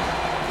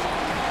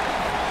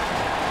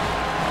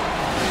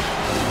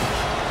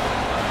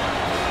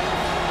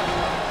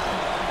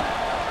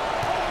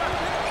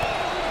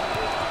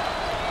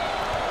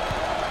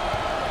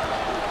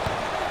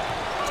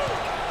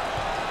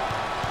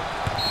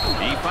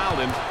 He fouled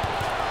him.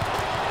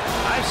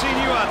 I've seen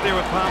you out there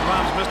with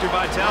pom-poms, Mr.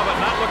 Vitale, but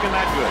not looking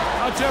that good.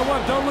 I'll tell you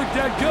what, don't look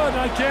that good.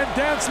 I can't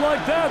dance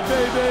like that,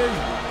 baby.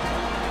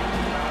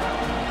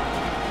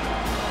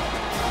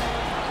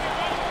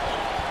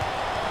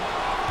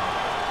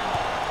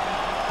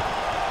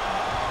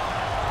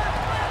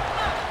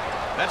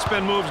 That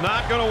spin move's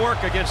not going to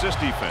work against this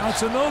defense.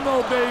 That's a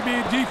no-no,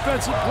 baby.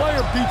 Defensive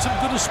player beats him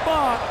to the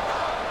spot.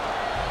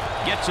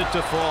 Gets it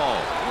to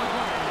fall.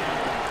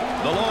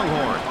 The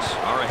Longhorns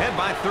are ahead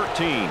by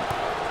 13.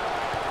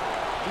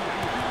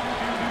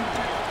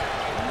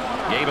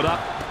 Gave it up.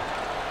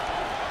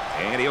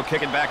 And he'll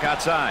kick it back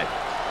outside.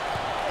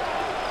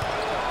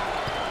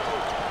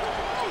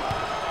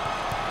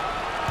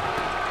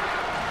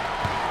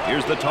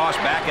 Here's the toss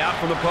back out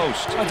from the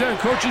post. I tell you,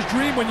 coach's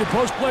dream when your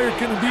post player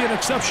can be an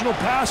exceptional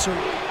passer.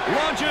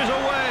 Launches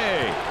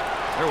away.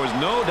 There was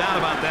no doubt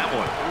about that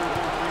one.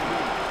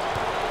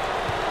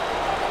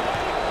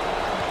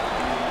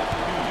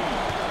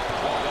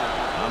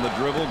 On the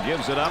dribble,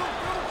 gives it up.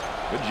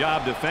 Good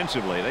job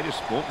defensively. They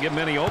just won't give him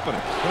any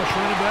openings. Pressure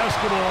on the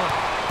basketball.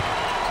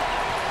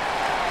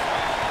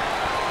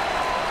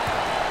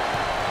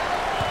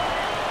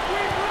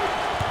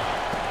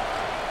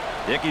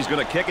 Dickey's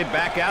going to kick it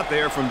back out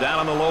there from down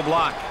on the low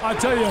block. I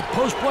tell you, a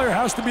post player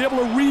has to be able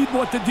to read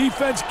what the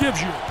defense gives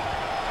you.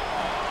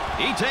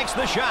 He takes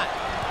the shot.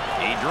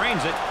 He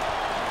drains it.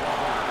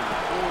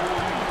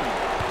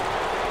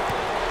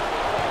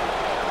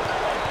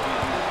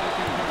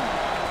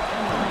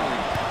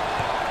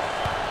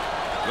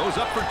 Goes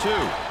up for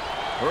two.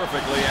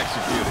 Perfectly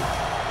executed.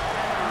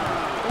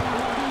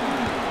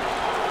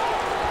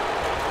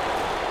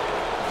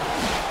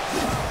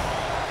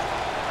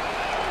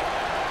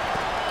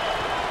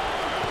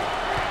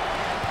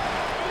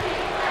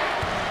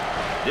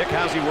 Dick,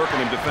 how's he working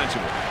him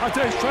defensively? I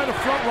tell you, he's trying to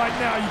front right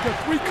now. You got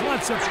three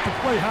concepts. You can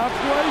play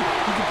halfway,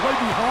 you can play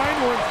behind,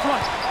 or in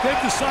front.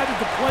 They've decided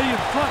to play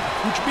in front,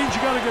 which means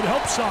you got to get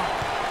help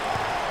side.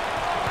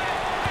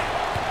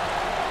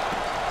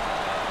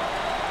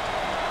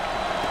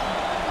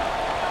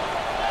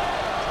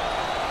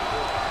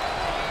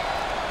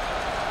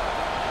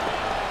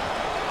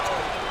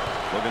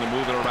 Looking to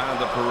move it around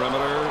the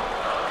perimeter.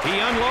 He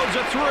unloads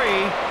a three.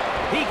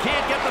 He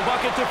can't get the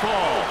bucket to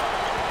fall.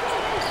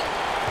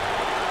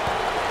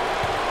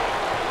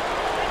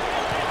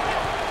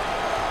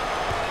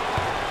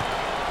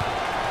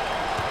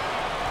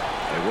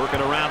 They work it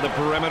around the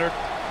perimeter.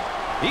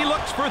 He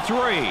looks for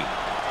three.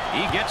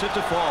 He gets it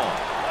to fall.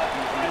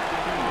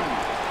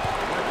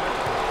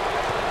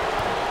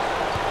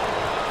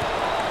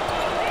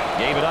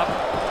 Gave it up.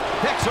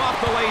 Picks off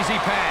the lazy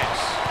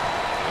pass.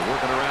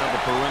 Working around the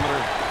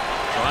perimeter,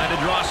 trying to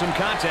draw some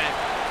contact.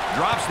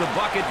 Drops the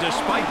bucket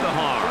despite the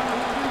harm.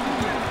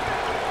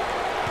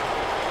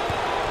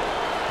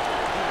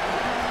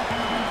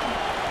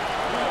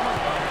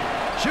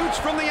 Shoots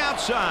from the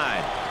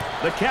outside.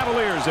 The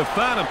Cavaliers have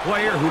found a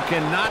player who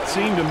cannot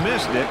seem to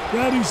miss, Dick.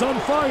 Brady's on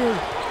fire.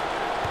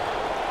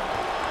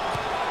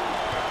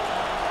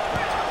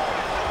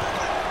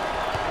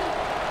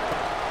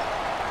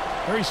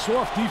 Very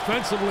soft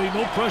defensively,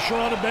 no pressure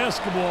on the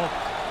basketball.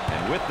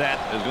 And with that,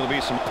 there's going to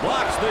be some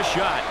blocks the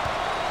shot.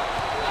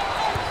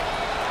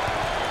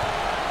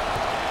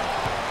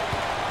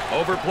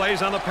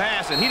 Overplays on the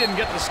pass, and he didn't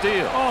get the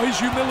steal. Oh, he's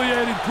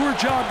humiliating. Poor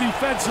job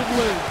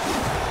defensively.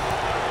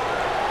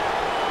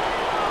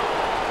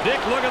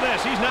 Dick, look at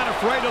this. He's not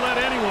afraid to let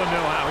anyone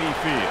know how he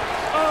feels.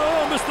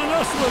 Oh, Mr.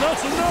 Nessler,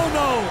 that's a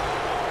no-no.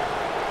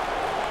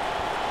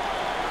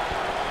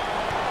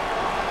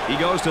 He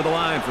goes to the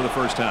line for the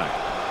first time.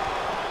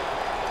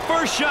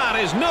 First shot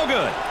is no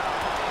good.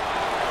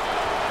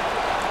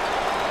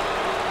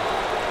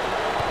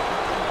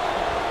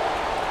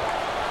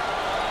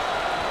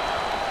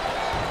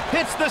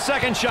 Hits the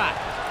second shot.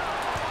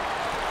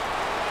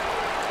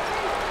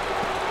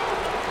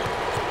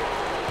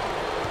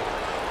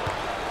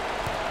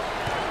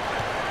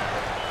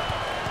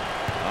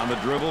 On the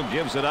dribble,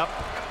 gives it up.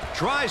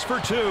 Tries for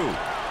two.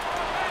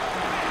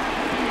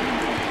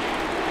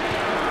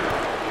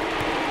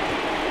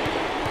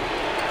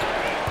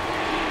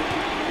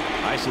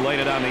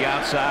 Isolated on the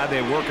outside.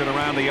 They're working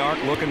around the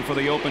arc, looking for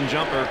the open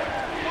jumper.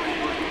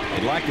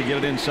 They'd like to get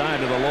it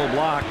inside to the low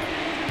block.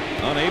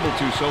 Unable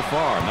to so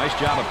far. Nice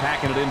job of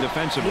packing it in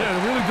defensively. Yeah,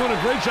 they're really doing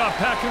a great job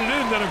packing it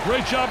in. Then a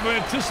great job of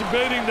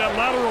anticipating that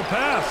lateral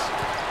pass.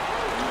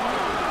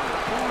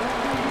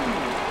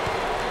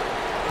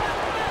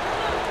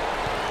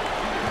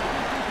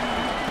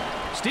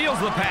 Steals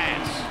the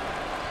pass.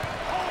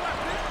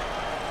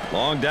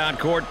 Long down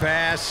court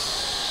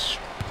pass.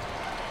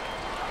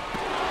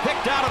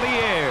 Picked out of the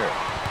air.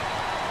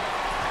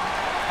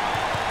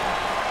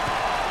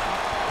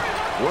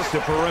 Work the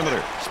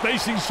perimeter.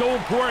 Spacing so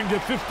important.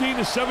 Get 15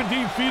 to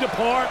 17 feet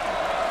apart.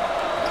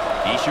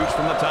 He shoots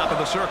from the top of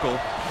the circle.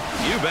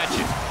 You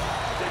betcha.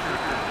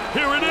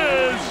 Here it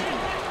is.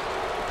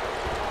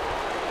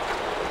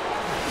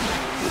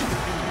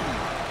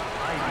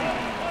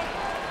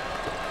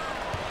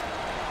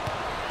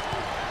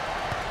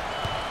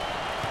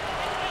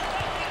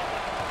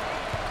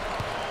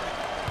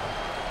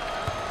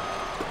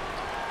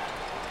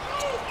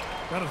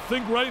 Got to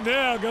think right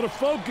now. Got to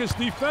focus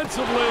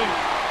defensively.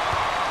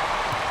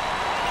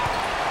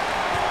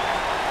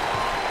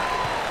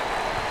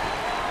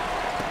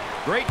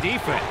 Great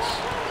defense.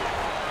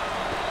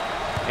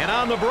 And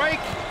on the break.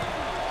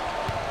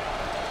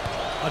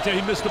 I'll tell you,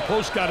 he missed the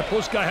post guy. The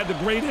post guy had the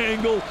great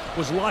angle,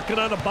 was locking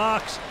on the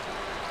box.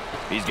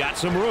 He's got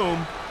some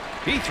room.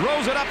 He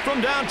throws it up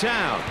from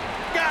downtown.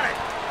 Got it.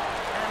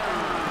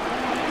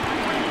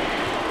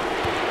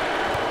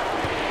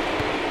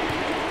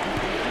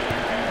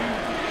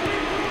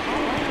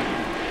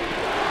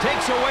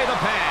 Takes away the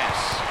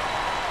pass.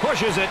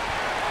 Pushes it.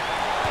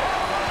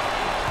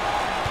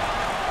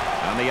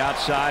 On the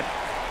outside.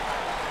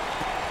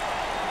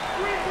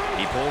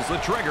 He pulls the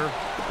trigger.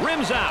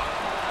 Rims out.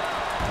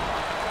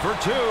 For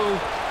two.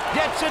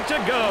 Gets it to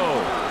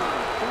go.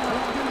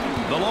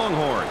 The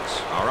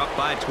Longhorns are up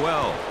by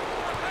 12.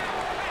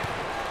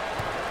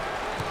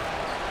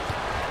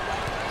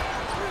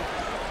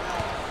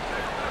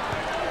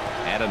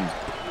 Had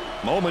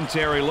a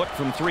momentary look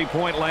from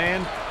three-point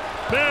land.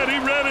 Man, he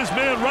ran his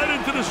man right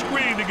into the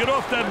screen to get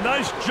off that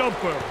nice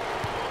jumper.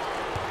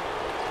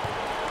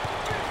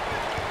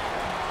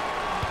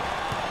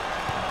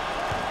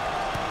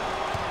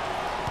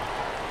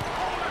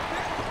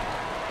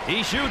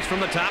 He shoots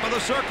from the top of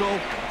the circle,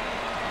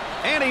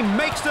 and he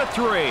makes the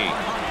three.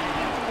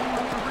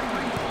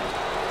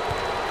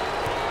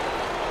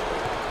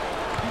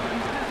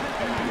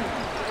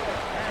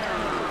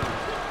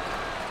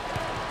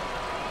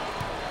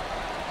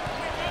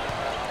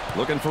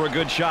 Looking for a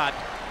good shot.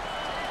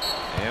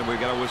 And we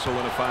got a whistle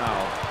and a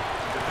foul.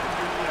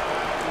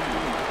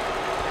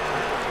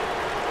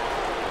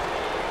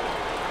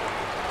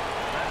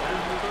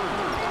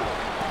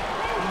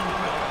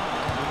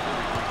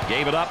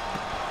 Gave it up.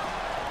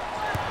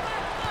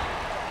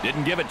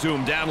 Didn't give it to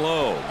him down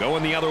low.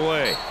 Going the other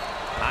way.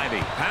 Ivy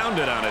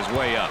pounded on his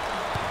way up.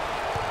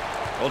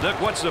 Well,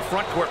 Dick, what's the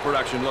front court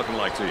production looking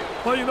like to you?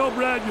 Well, you know,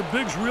 Brad, your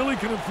bigs really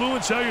can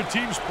influence how your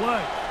teams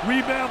play.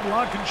 Rebound,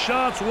 blocking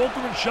shots,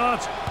 ultimate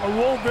shots are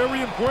all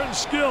very important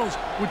skills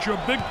which your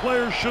big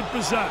players should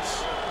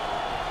possess.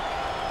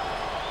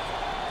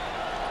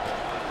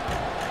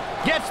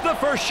 Gets the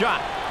first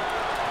shot.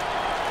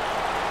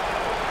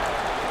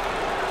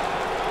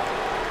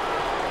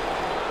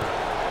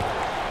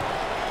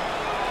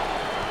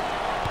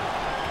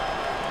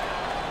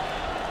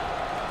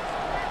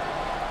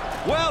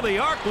 Well, the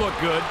arc looked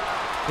good.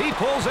 He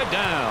pulls it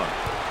down.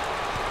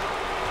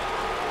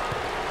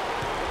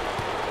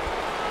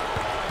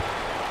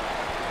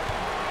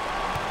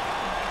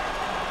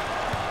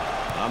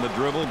 On the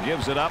dribble,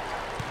 gives it up.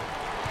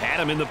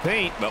 Had him in the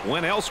paint, but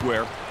went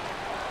elsewhere.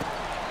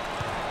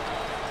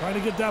 Trying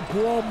to get that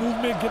ball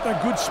movement, get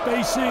that good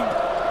spacing.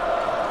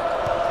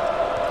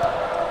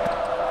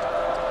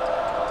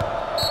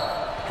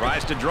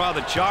 Tries to draw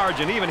the charge,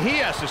 and even he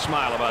has to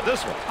smile about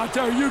this one. I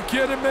tell you,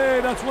 kidding me?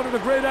 That's one of the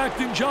great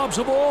acting jobs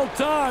of all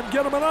time.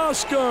 Get him an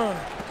Oscar.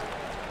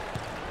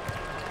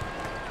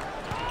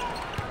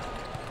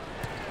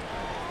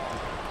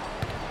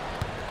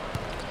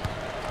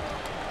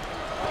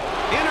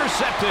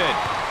 Intercepted.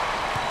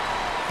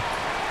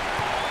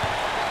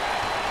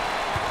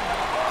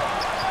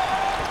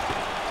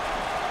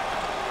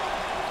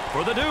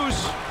 For the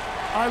deuce.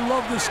 I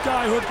love this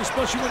sky hook,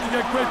 especially when you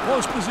get great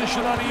post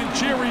position on the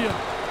interior.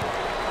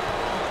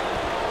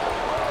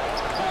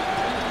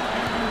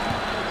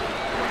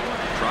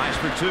 Tries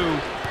for two.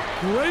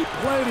 Great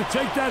play to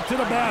take that to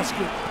the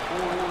basket.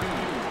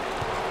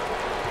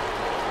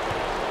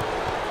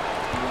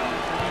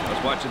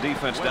 Let's watch the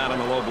defense down on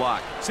the low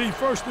block. See,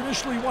 first,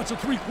 initially, he wants a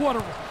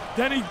three-quarter.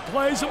 Then he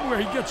plays him where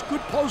he gets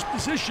good post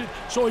position,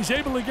 so he's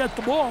able to get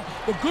the ball.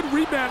 But good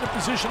rebounding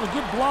position, a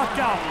good block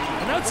out.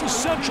 And that's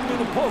essential to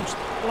the post.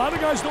 A lot of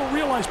guys don't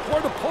realize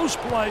part of post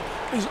play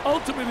is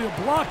ultimately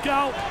to block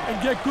out and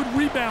get good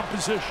rebound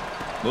position.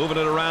 Moving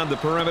it around the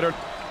perimeter.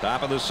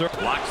 Top of the circle.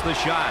 Blocks the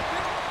shot.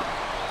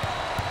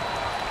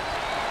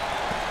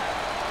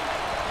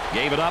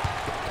 Gave it up.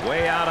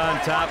 Way out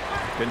on top.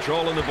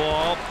 Controlling the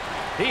ball.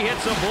 He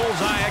hits a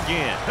bullseye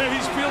again. Hey,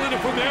 he's feeling it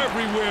from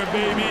everywhere,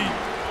 baby.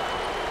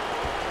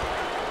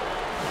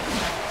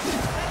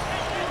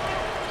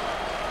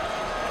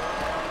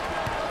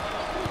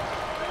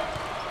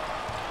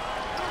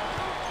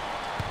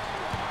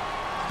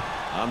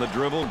 On the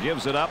dribble,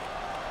 gives it up.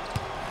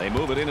 They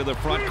move it into the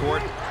front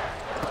court.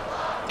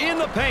 In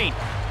the paint.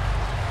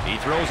 He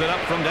throws it up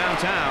from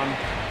downtown.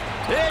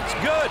 It's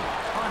good.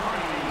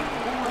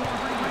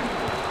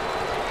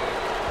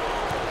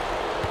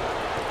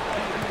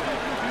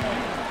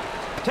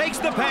 Takes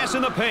the pass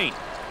in the paint.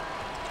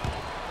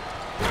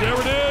 There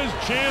it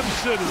is, Jam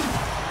City.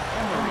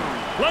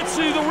 Let's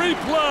see the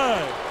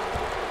replay.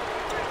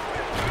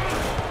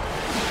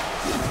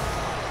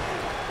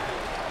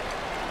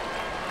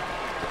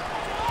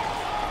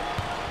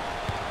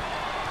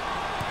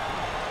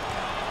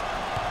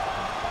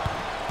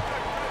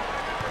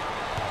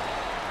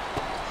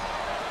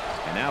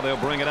 And now they'll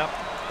bring it up.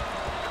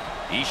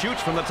 He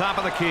shoots from the top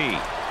of the key.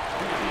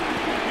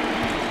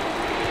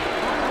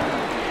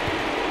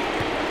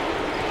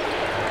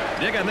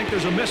 Dick, I think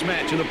there's a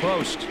mismatch in the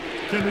post.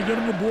 Can they get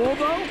him the ball,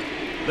 though?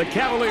 The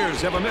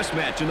Cavaliers have a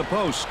mismatch in the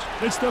post.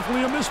 It's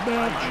definitely a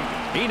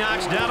mismatch. He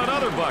knocks down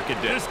another bucket,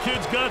 Dick. This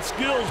kid's got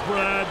skills,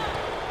 Brad.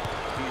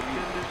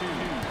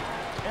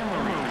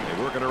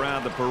 They work it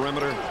around the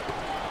perimeter.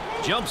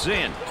 Jumps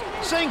in.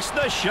 Sinks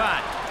the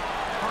shot.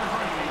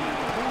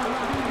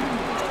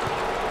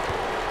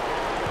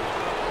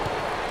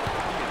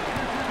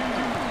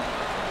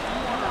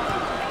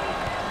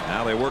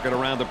 Now they work it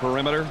around the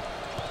perimeter.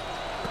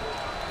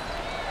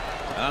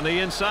 On the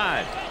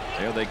inside.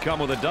 There they come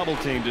with a double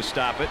team to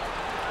stop it.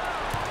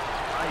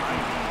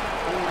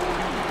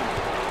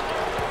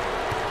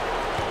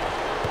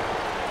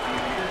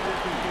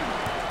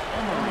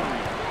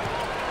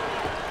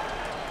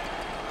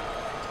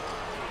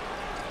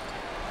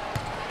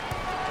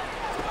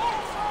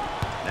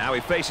 Now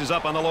he faces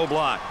up on the low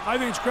block. I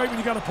think it's great when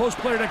you got a post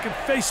player that can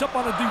face up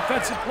on a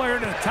defensive player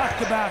and attack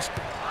the basket.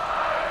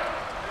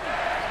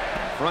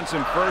 Fronts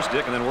him first,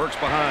 Dick, and then works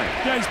behind.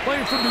 Yeah, he's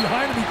playing from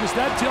behind him because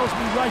that tells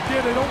me right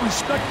there they don't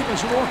respect him as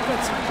an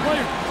offensive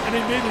player. And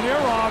they made an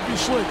error,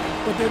 obviously,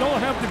 but they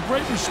don't have the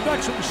great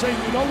respect. So they're saying,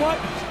 you know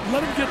what?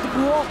 Let him get the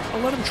ball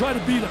and let him try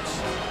to beat us.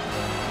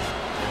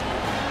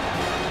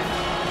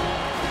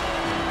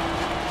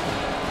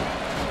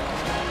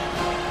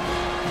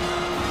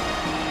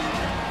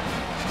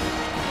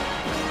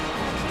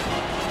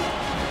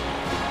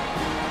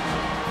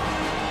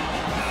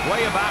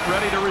 Play about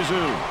ready to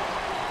resume.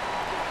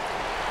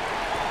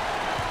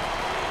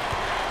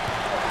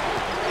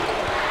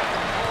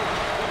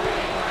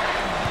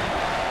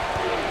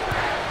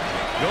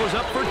 Goes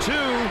up for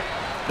two.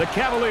 The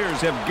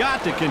Cavaliers have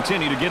got to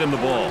continue to get him the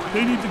ball.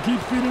 They need to keep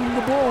feeding him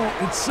the ball.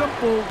 It's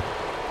simple.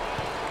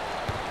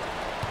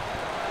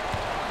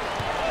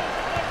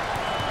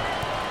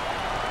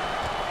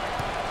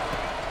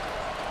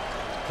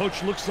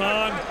 Coach looks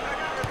on,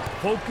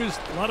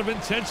 focused, a lot of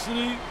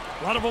intensity,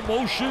 a lot of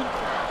emotion.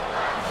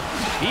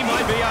 He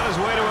might be on his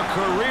way to a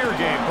career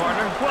game,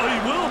 partner. Well, he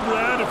will,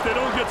 Brad, if they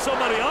don't get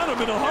somebody on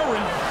him in a hurry.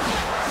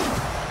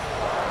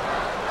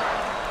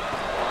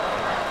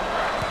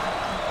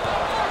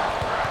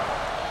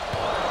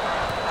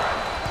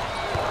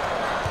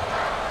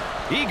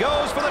 He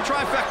goes for the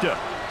trifecta.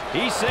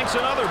 He sinks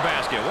another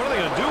basket. What are they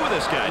going to do with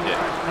this guy, Dick?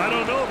 I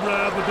don't know,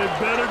 Brad, but they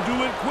better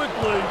do it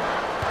quickly.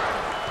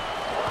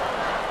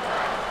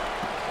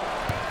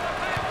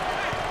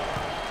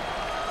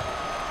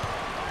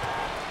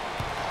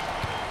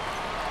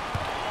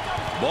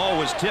 Ball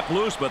was tipped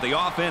loose, but the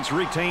offense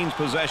retains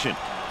possession.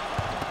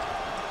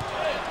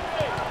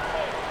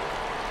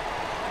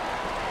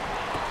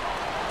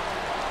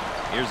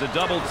 Here's a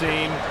double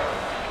team.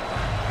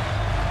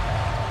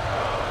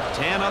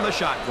 10 on the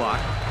shot clock.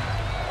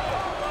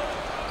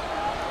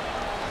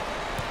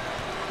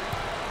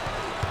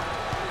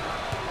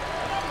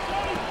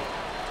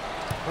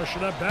 Pressure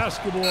that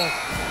basketball.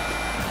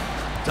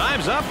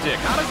 Time's up, Dick.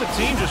 How does a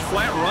team just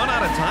flat run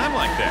out of time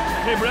like that?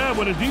 Hey, Brad,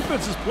 when a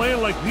defense is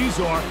playing like these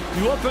are,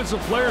 the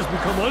offensive players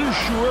become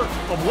unsure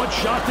of what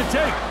shot to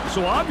take.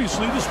 So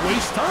obviously this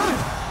wastes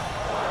time.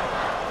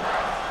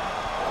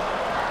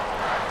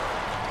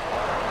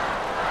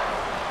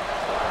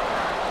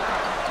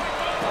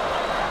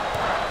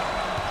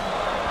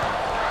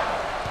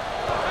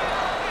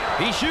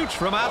 He shoots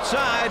from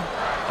outside.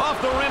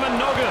 Off the rim and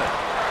no good.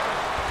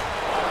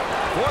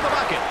 For the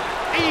bucket.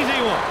 Easy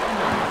one.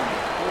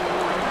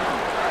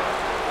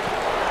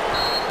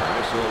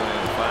 Whistle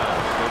and foul.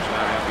 Coach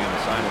not happy on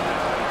the sideline.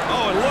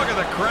 Oh, and look at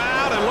the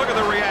crowd and look at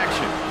the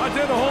reaction. I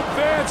think the home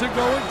fans are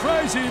going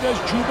crazy. There's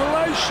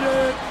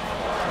jubilation.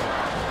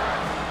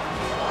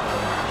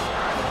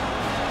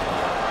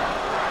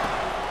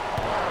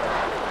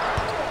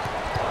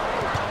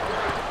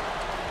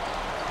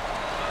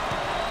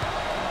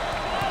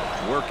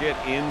 Work it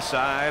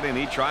inside, and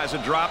he tries a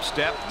drop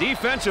step.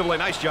 Defensively,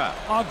 nice job.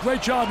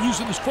 Great job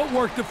using his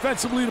footwork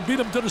defensively to beat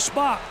him to the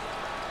spot.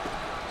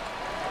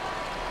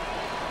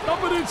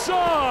 Up and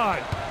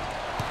inside.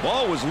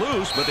 Ball was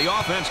loose, but the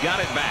offense got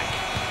it back.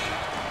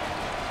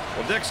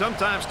 Well, Dick,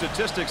 sometimes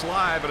statistics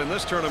lie, but in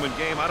this tournament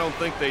game, I don't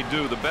think they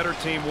do. The better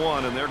team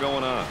won, and they're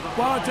going on.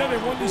 Well, I'll tell you,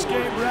 they won this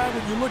game, Brad,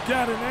 when you look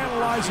at it and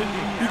analyze it,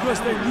 because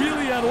they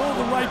really had all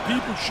the right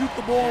people shoot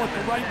the ball at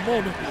the right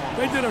moment.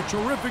 They did a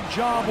terrific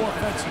job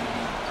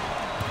offensively.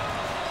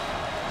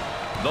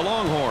 The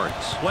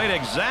Longhorns played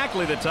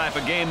exactly the type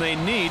of game they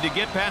need to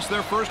get past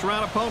their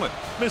first-round opponent.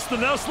 Mr.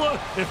 Nessler,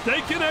 if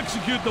they can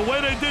execute the way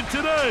they did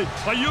today,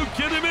 are you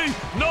kidding me?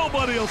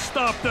 Nobody will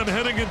stop them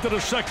heading into the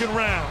second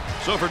round.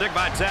 So for Dick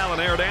Vitale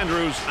and Aaron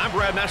Andrews, I'm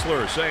Brad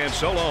Nessler saying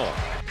so long.